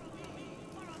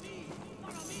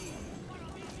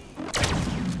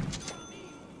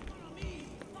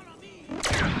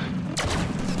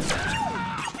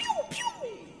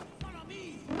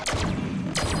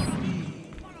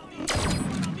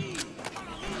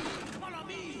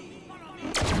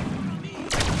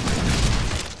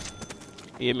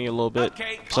 He hit me a little bit.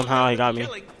 Okay, Somehow he got me.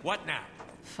 What now?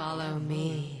 Follow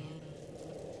me.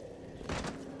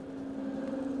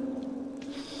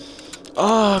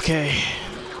 Oh, okay.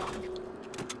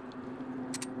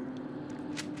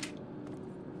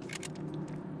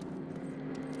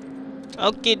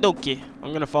 Okie dokie.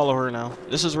 I'm gonna follow her now.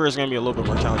 This is where it's gonna be a little bit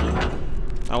more challenging.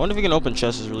 I wonder if we can open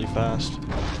chests really fast.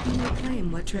 You may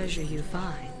claim what treasure you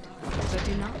find, but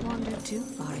do not wander too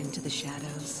far into the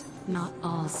shadows. Not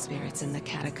all spirits in the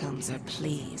catacombs are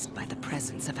pleased by the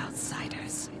presence of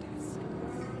outsiders.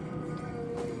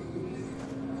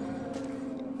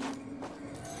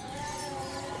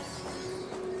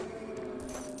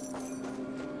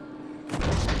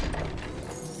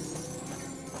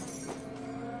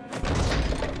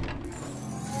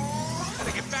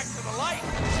 Gotta get back to the light.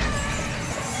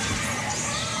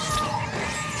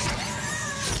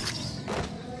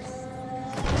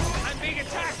 I'm being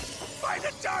attacked by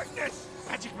the darkness.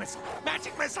 Magic missile!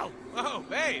 Magic missile! Oh,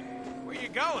 babe, where you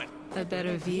going? A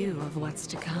better view of what's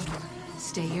to come.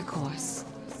 Stay your course.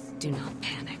 Do not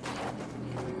panic.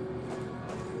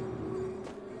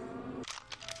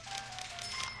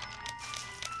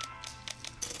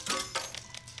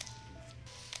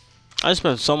 I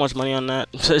spent so much money on that.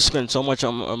 I spent so much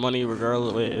money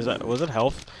regardless. Wait, was it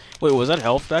health? Wait, was that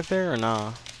health back there or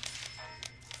nah?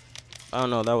 I don't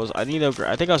know. That was. I need to upgrade.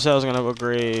 I think I said I was gonna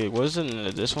upgrade. Wasn't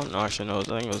it this one? No, actually no. I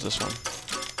think it was this one.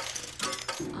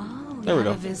 Oh, there we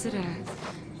go. A visitor.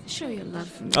 Show your love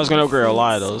for me. I was gonna upgrade a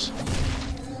lot of those.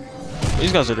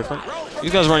 These guys are different.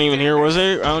 These guys weren't even here, was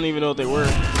they? I don't even know what they were.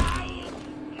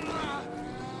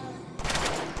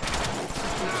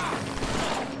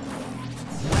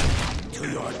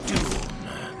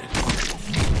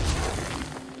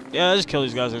 Yeah, I just kill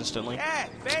these guys instantly.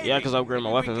 Yeah, because I upgrade my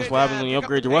weapons. That's what happens when you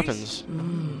upgrade your weapons.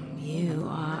 You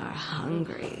are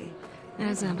hungry,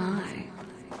 as am I.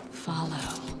 Follow.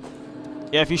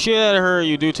 Yeah, if you shoot at her,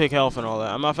 you do take health and all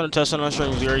that. I'm not gonna test it on stream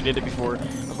because we already did it before.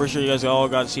 I'm pretty sure you guys all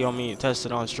got to see how me test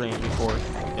it on stream before.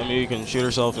 I mean, you can shoot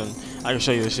herself and I can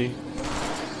show you. See?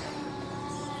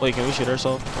 Wait, can we shoot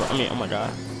ourselves? I mean, oh my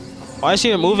god. Oh, I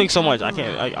see it moving so much. I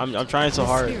can't. I'm trying so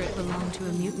hard. Spirit belonged to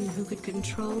a mutant who could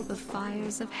control the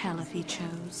fires of hell if he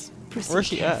chose. Proceed Where's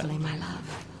she at? carefully, my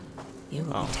love. You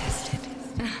will be tested.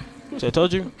 See, I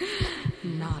told you.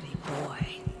 Naughty boy.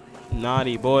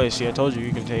 Naughty boy. See, I told you.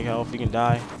 You can take health. You can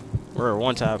die. We're at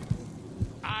one tap.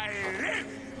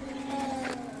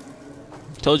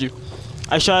 Told you.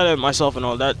 I shot at myself and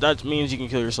all that. That means you can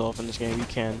kill yourself in this game. You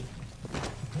can.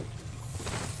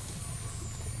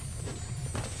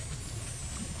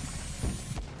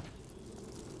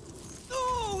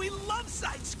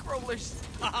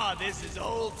 Ah, this is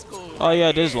old school. Oh yeah,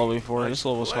 it is level 4. This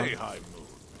level was fun.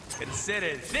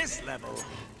 Consider this level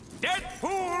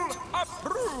Deadpool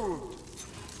approved.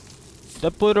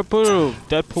 Deadpool approved.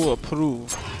 Deadpool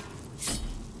approved.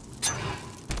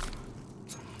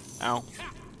 Ow.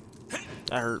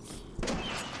 That hurt.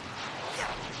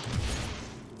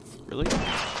 Really?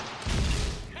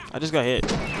 I just got hit.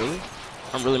 Really?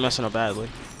 I'm really messing up badly.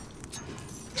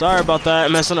 Sorry about that.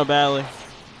 I'm messing up badly.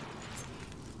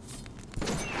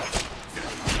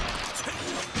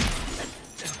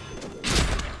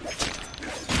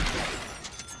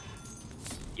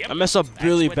 I mess up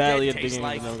really badly at the beginning.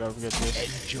 Like. I gotta forget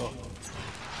this.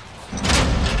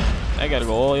 I gotta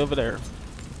go all the way over there.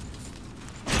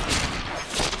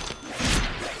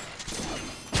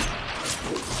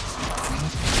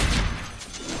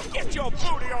 Get your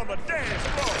booty on the dance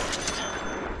floor.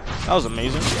 That was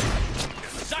amazing.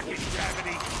 Suck it,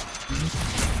 gravity.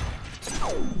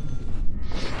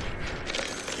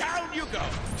 Down you go.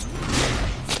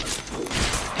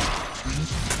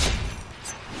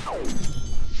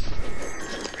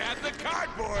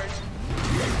 Cardboard.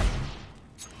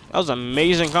 That was an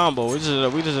amazing combo. We just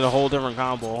did a whole different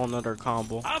combo, a whole nother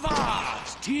combo.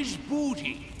 Avast, 'tis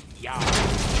booty. Yeah.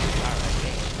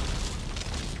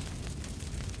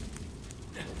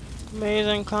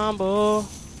 Amazing combo.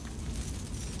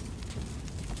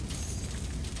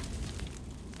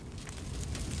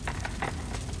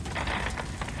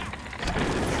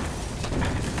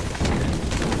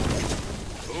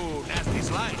 Ooh, nasty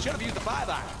slide. Should have used the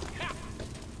 5-iron.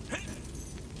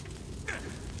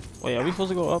 Wait, are we supposed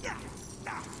to go up?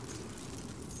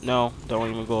 No, don't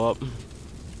even go up.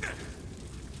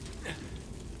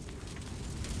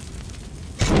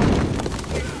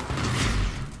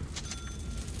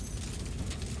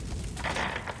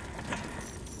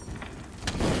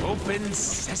 Open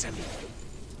sesame.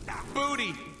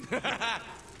 Booty.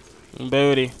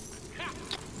 Booty.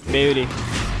 Booty.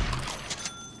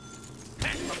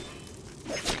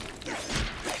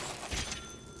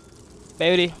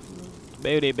 Booty.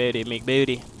 Booty, booty, make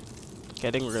booty. Okay,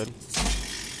 I think we're good.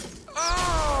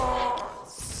 Oh,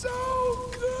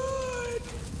 so good.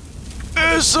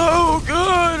 It's so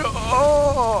good.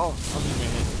 Oh.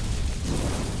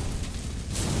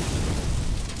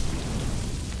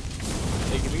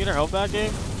 Hey, can we get our health back,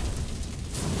 game?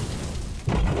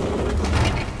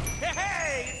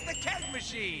 Hey, it's the keg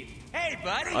machine. Hey,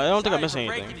 buddy. I don't think I'm Sorry missing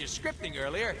for anything. breaking your scripting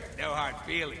earlier. No hard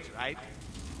feelings, right?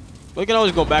 We can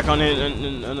always go back on it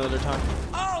another time.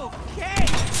 Okay.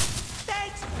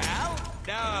 Thanks, pal.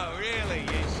 No, really,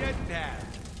 you shouldn't have.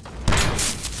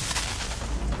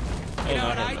 You know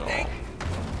what I think?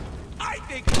 I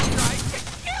think he's trying to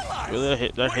kill us.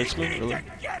 Really? That hits me? We need Really? to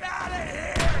get out of here.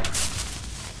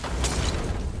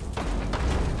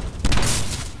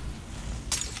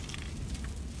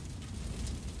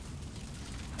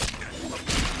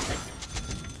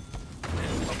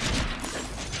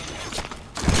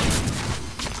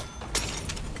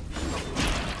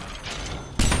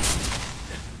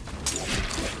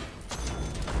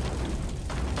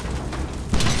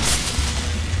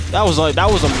 That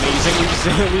was amazing.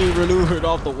 We maneuvered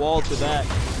off the wall to that.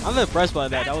 I'm impressed by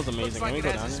that. That was amazing. Can we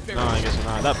go down here? No, I guess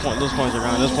we're not. Those points are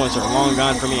gone. Those points are long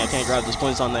gone for me. I can't grab those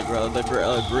points on that red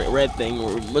thing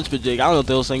or XPghost. I don't know what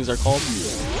those things are called.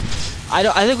 I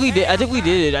think we did. I think we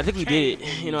did it. I think we did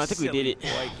it. You know, I think we did it.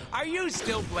 Boy, are you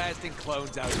still blasting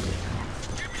clones out here?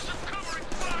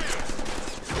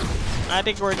 I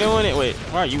think we're doing it. Wait,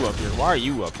 why are you up here? Why are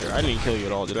you up here? I didn't kill you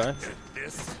at all, did I?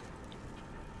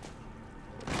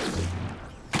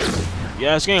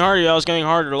 Yeah, it's getting harder. Yeah, it's getting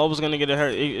harder. The level's gonna get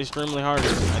extremely harder.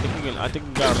 I think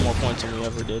we got more points than we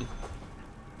ever did.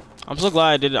 I'm so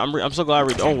glad I did it. I'm so glad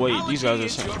we. Oh wait, these guys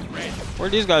are.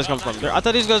 Where'd these guys come from? I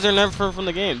thought these guys are never from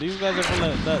the game. These guys are from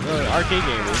the arcade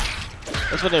game, dude.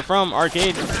 That's what they're from,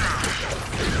 arcade.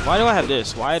 Why do I have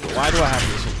this? Why do I have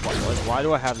this? Why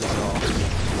do I have this at all?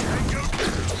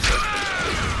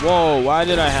 Whoa, why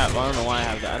did I have? I don't know why I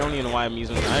have that. I don't even know why I'm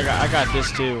using it. I got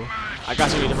this too. I got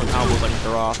so many different combos I can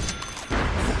throw off.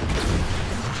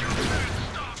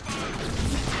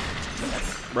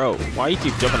 Bro, why you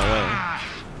keep jumping away?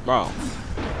 Bro.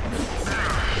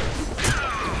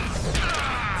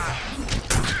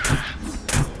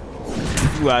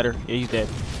 You got her. Yeah, he's dead.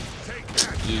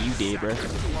 Yeah, you dead, bro.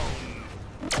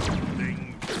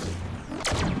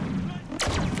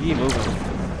 Keep moving.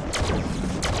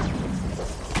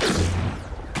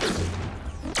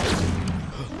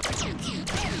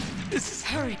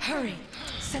 Hurry, hurry.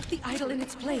 Set the idol in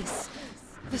its place.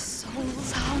 The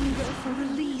soul's hunger for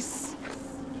release.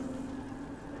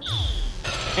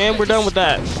 And we're done with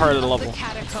that part of the level. The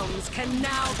catacombs can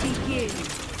now begin.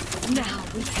 Now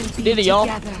we can be Did it, y'all?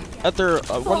 together. After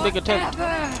one big attempt.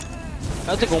 Forever.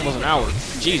 That took almost an hour.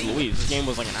 Jeez Louise, this game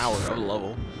was like an hour of the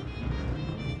level.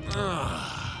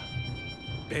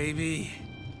 Baby,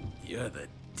 you're the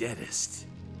deadest.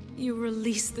 You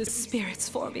release the spirits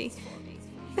for me.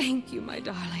 Thank you, my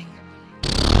darling.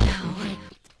 Now,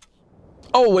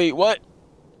 Oh wait, what?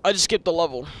 I just skipped the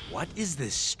level. What is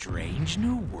this strange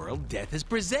new world death has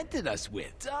presented us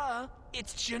with? Duh,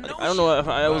 it's Genosha. I don't know if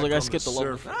I was like I skipped the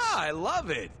level. Ah, I love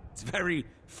it. It's very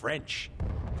French.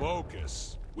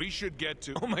 Focus. We should get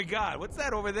to... Oh my God, what's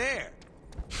that over there?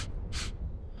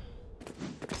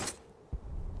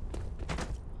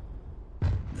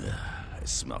 I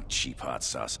smell cheap hot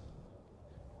sauce.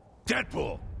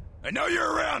 Deadpool! I know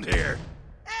you're around here!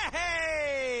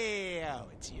 Hey! Oh,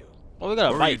 it's you. Well, we got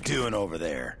a What are you bike. doing over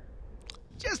there?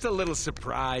 Just a little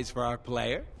surprise for our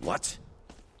player. What?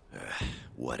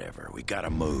 Whatever, we gotta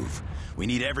move. We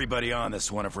need everybody on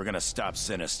this one if we're gonna stop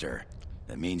Sinister.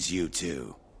 That means you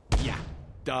too. Yeah,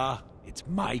 duh. It's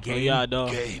my game. Oh, yeah, duh.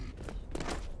 Game.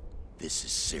 This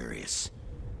is serious.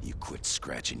 You quit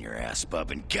scratching your ass,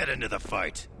 bub, and get into the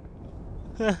fight.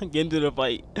 Get into the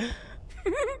fight.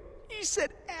 You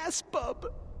said ass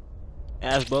bub.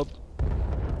 Ass bub.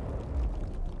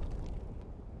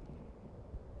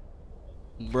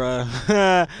 Bruh.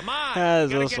 Come on,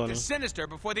 That's gotta so get funny. to Sinister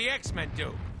before the X-Men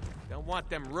do. Don't want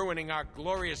them ruining our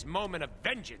glorious moment of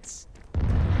vengeance.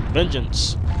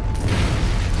 Vengeance.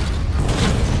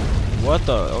 What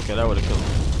the? Okay, that would have killed me.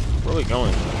 Where are we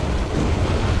going?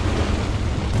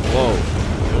 Whoa.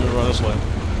 Let me run this way.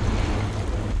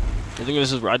 I think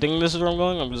this is where I'm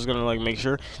going. I'm just gonna like make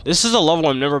sure. This is a level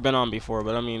I've never been on before,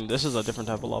 but I mean this is a different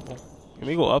type of level. Can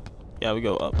we go up? Yeah, we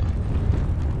go up.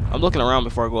 I'm looking around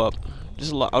before I go up.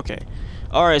 Just a lot. Okay.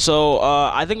 All right. So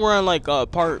I think we're on like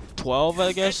part 12.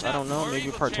 I guess I don't know. Maybe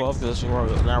part 12 because that's where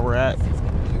now we're at.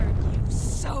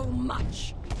 So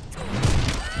much.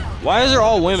 Why is there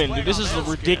all women? Dude, this is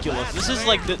ridiculous. This is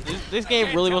like this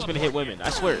game really wants me to hit women. I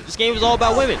swear. This game is all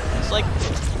about women. It's like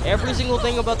every single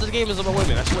thing about this game is about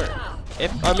women. I swear.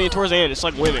 I mean, towards the end, it's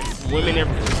like women.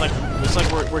 It's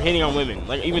like we're hitting on women.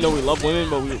 Like even though we love women,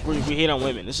 but we hate on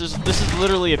women. This is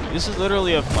literally a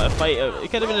fight. It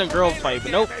could have been a girl fight,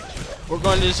 but nope. We're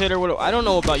going to just hit her with. I don't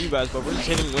know about you guys, but we're just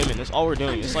hitting women. That's all we're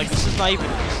doing. It's like this is not even.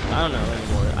 I don't know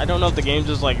anymore. I don't know if the game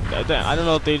just like. I don't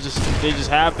know if they just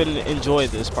happen to enjoy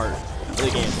this part of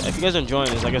the game. If you guys are enjoying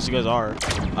this, I guess you guys are.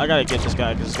 I gotta get this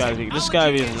guy because this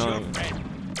guy is annoying.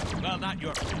 Well, not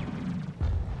your friend.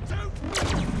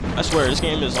 I swear this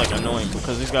game is like annoying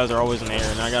because these guys are always in the air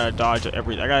and I gotta dodge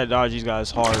everything. I gotta dodge these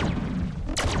guys hard.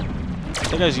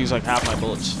 These guys use like half my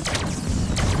bullets.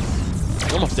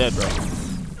 You're almost dead, bro.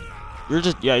 You're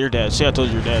just you're dead. See, I told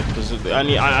you you're dead because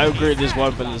I upgraded this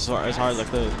weapon as hard as I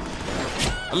could.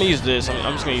 I'm gonna use this.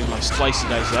 I'm just gonna use my slicey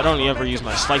dice. I don't ever use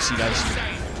my slicey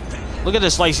dice. Look at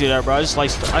this slicey there, bro. I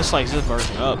sliced this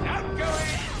version up.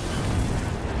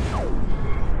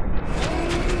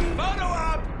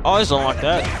 Oh, I just don't like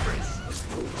that.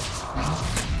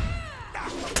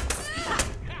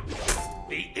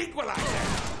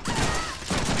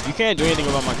 You can't do anything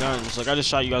about my guns. Like I just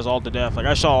shot you guys all to death. Like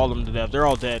I shot all of them to death. They're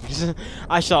all dead.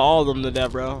 I shot all of them to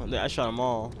death, bro. I shot them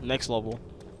all. Next level.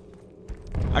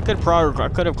 I could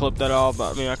have clipped that all,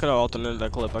 but I mean I could have alternated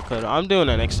that clip. I could. I'm doing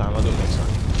that next time. I'll do it next time.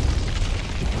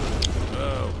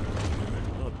 Oh,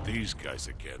 not these guys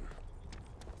again.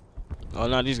 Oh,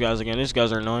 not these guys again. These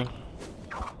guys are annoying.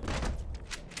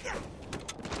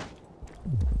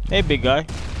 Hey, big guy.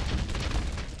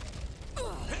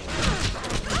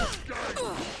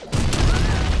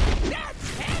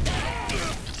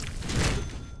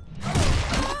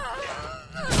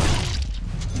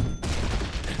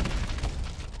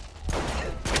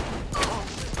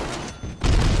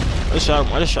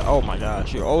 I just shot. Oh my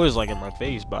gosh, you're always like in my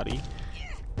face, buddy.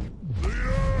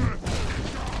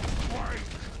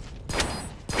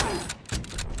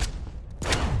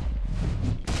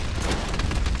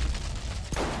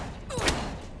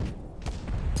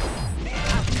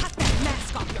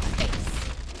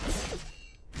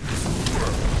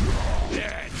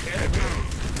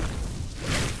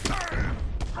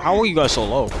 How are you guys so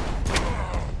low?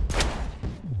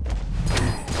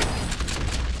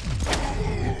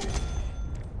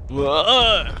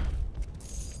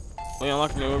 We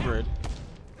unlocked the upgrade.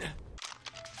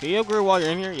 Can you upgrade while you're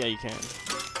in here? Yeah, you can.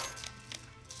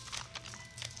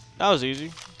 That was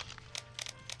easy.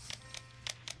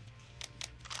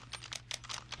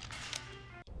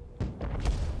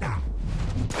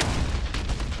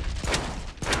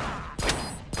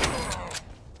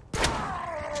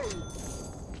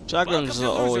 Shotguns are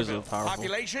always powerful.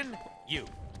 Population? You.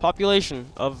 Population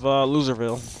of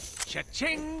Loserville.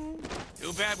 Cha-ching!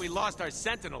 Too bad we lost our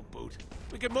sentinel boot.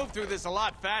 We could move through this a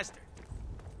lot faster.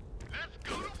 Let's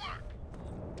go to work.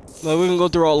 Like we can go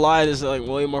through a line that's like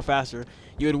way more faster.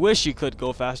 You would wish you could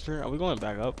go faster. Are we going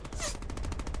back up?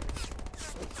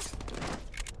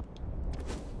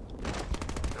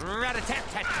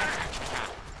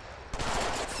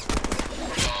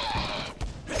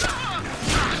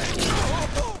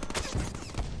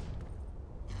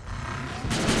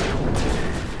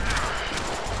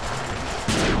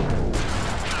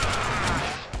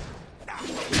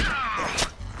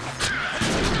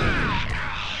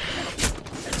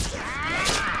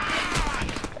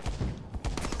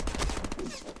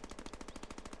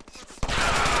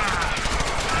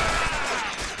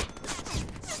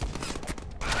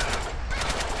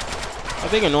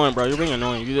 You're being annoying, bro. You're being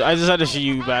annoying. I just had to shoot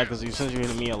you back because since you're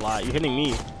hitting me a lot. You're hitting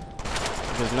me.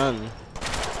 There's none.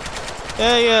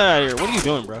 Yeah, get out of here. What are you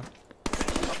doing, bro?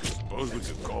 Suppose we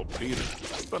could call Peter.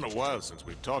 It's been a while since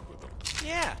we've talked with him.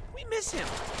 Yeah, we miss him.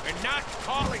 We're not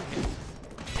calling him.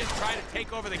 Just try to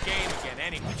take over the game again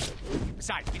anyway.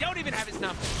 Besides, we don't even have his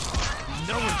number.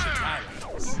 No one should tire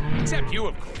us. Except you,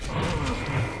 of course.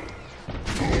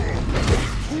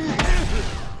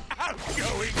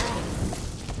 Outgoing.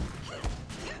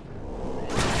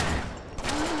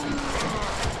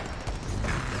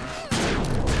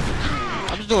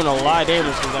 I'm just doing a lot of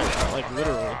damage from that, like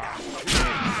literally.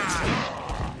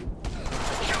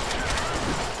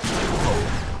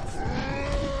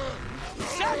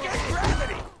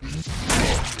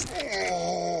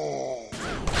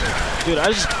 Dude,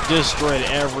 I just destroyed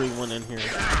everyone in here.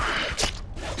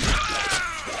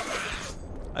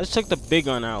 I just took the big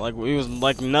gun out, like it was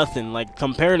like nothing. Like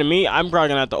compared to me, I'm probably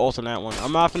gonna have to ult on that one.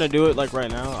 I'm not gonna do it like right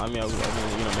now. I mean, I'm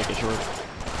gonna, you know, make it short.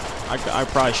 I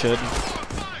probably should.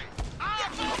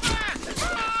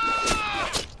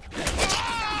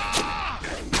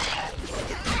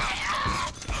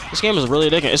 This game is really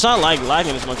addicting. It's not like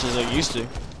lagging as much as it used to.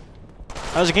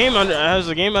 Has the game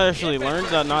actually learned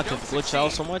that not to glitch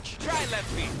out so much?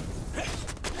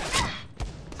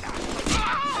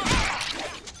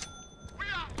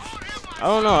 I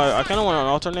don't know. I kind of want an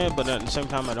alternate, but at the same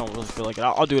time, I don't really feel like it.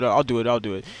 I'll do it. I'll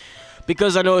do it.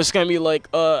 Because I know it's gonna be like,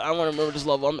 I want to remember this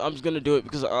level. I'm just gonna do it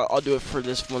because I'll do it for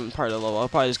this one part of the level. I'll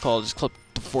probably just call this clip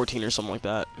to 14 or something like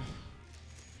that.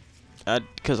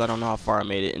 Because I don't know how far I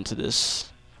made it into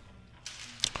this.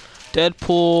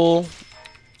 Deadpool.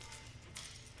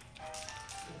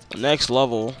 Next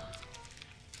level.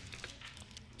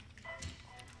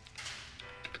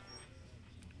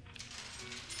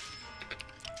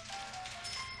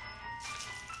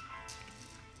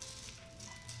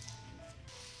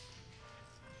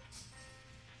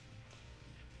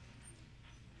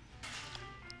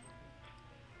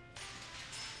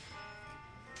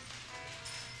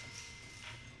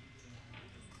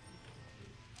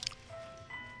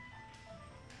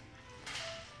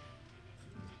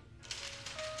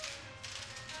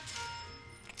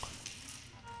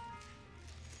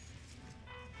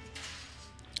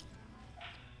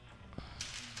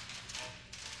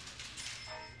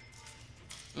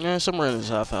 Yeah, somewhere in his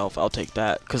half health, I'll take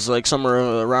that. Cause like somewhere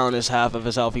around his half of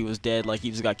his health, he was dead. Like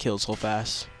he just got killed so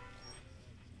fast.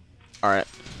 All right.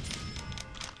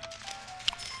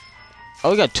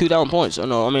 Oh, we got 2 down points. Oh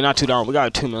no, I mean not 2 down. We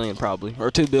got 2 million probably, or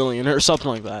 2 billion, or something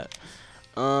like that.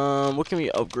 What can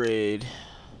we upgrade?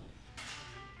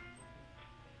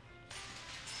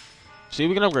 See,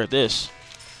 we can upgrade this.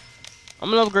 I'm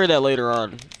gonna upgrade that later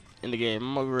on in the game.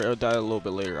 I'm gonna upgrade that a little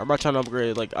bit later. I'm not trying to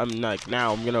upgrade like I'm like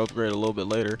now. I'm gonna upgrade a little bit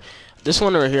later. This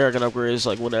one right here I can upgrade is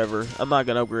like whatever. I'm not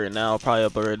gonna upgrade it now. I'll probably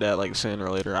upgrade that like sooner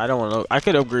or later. I don't want to. I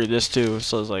could upgrade this too.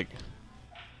 So it's like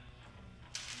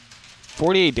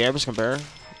 48 damage compare.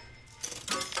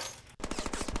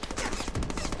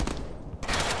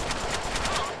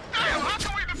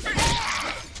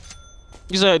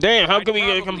 You said, "Damn, how can we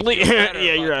get complete?"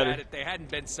 Yeah, you're at it. If they hadn't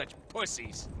been such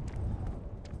pussies.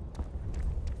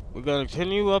 We're gonna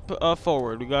continue up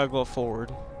forward. We gotta go forward.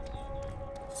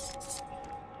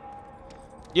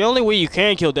 The only way you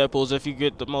can kill Deadpool is if you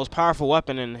get the most powerful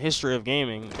weapon in the history of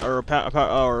gaming, or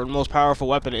the most powerful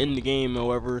weapon in the game.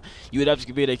 However, you would have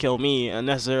to be able to kill me, and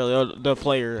necessarily the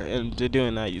player, and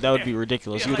doing that would be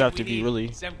ridiculous. You would have to be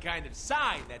really some kind of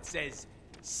sign that says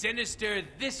 "Sinister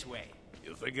this way."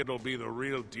 You think it'll be the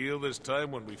real deal this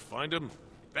time when we find him?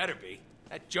 It better be.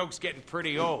 That joke's getting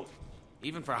pretty old,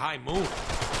 even for High Moon.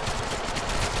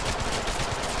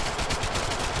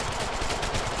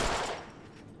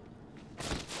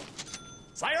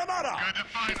 Sayonara! Good to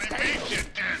finally meet you,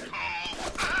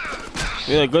 Deadpool.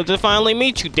 Yeah, good to finally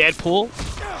meet you, Deadpool.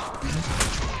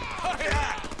 Oh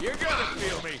yeah, you're gonna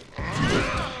feel me.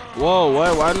 Whoa,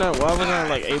 why wasn't I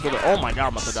like able to? Oh my god,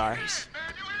 I'm about to die.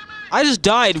 I just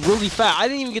died really fast. I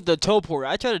didn't even get the teleport.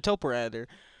 I tried to teleport at her.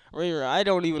 I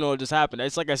don't even know what just happened.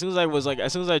 It's like as soon as I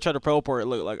tried to teleport, it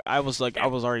looked like I was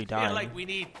already dying. Feel like we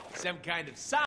need some kind of sign.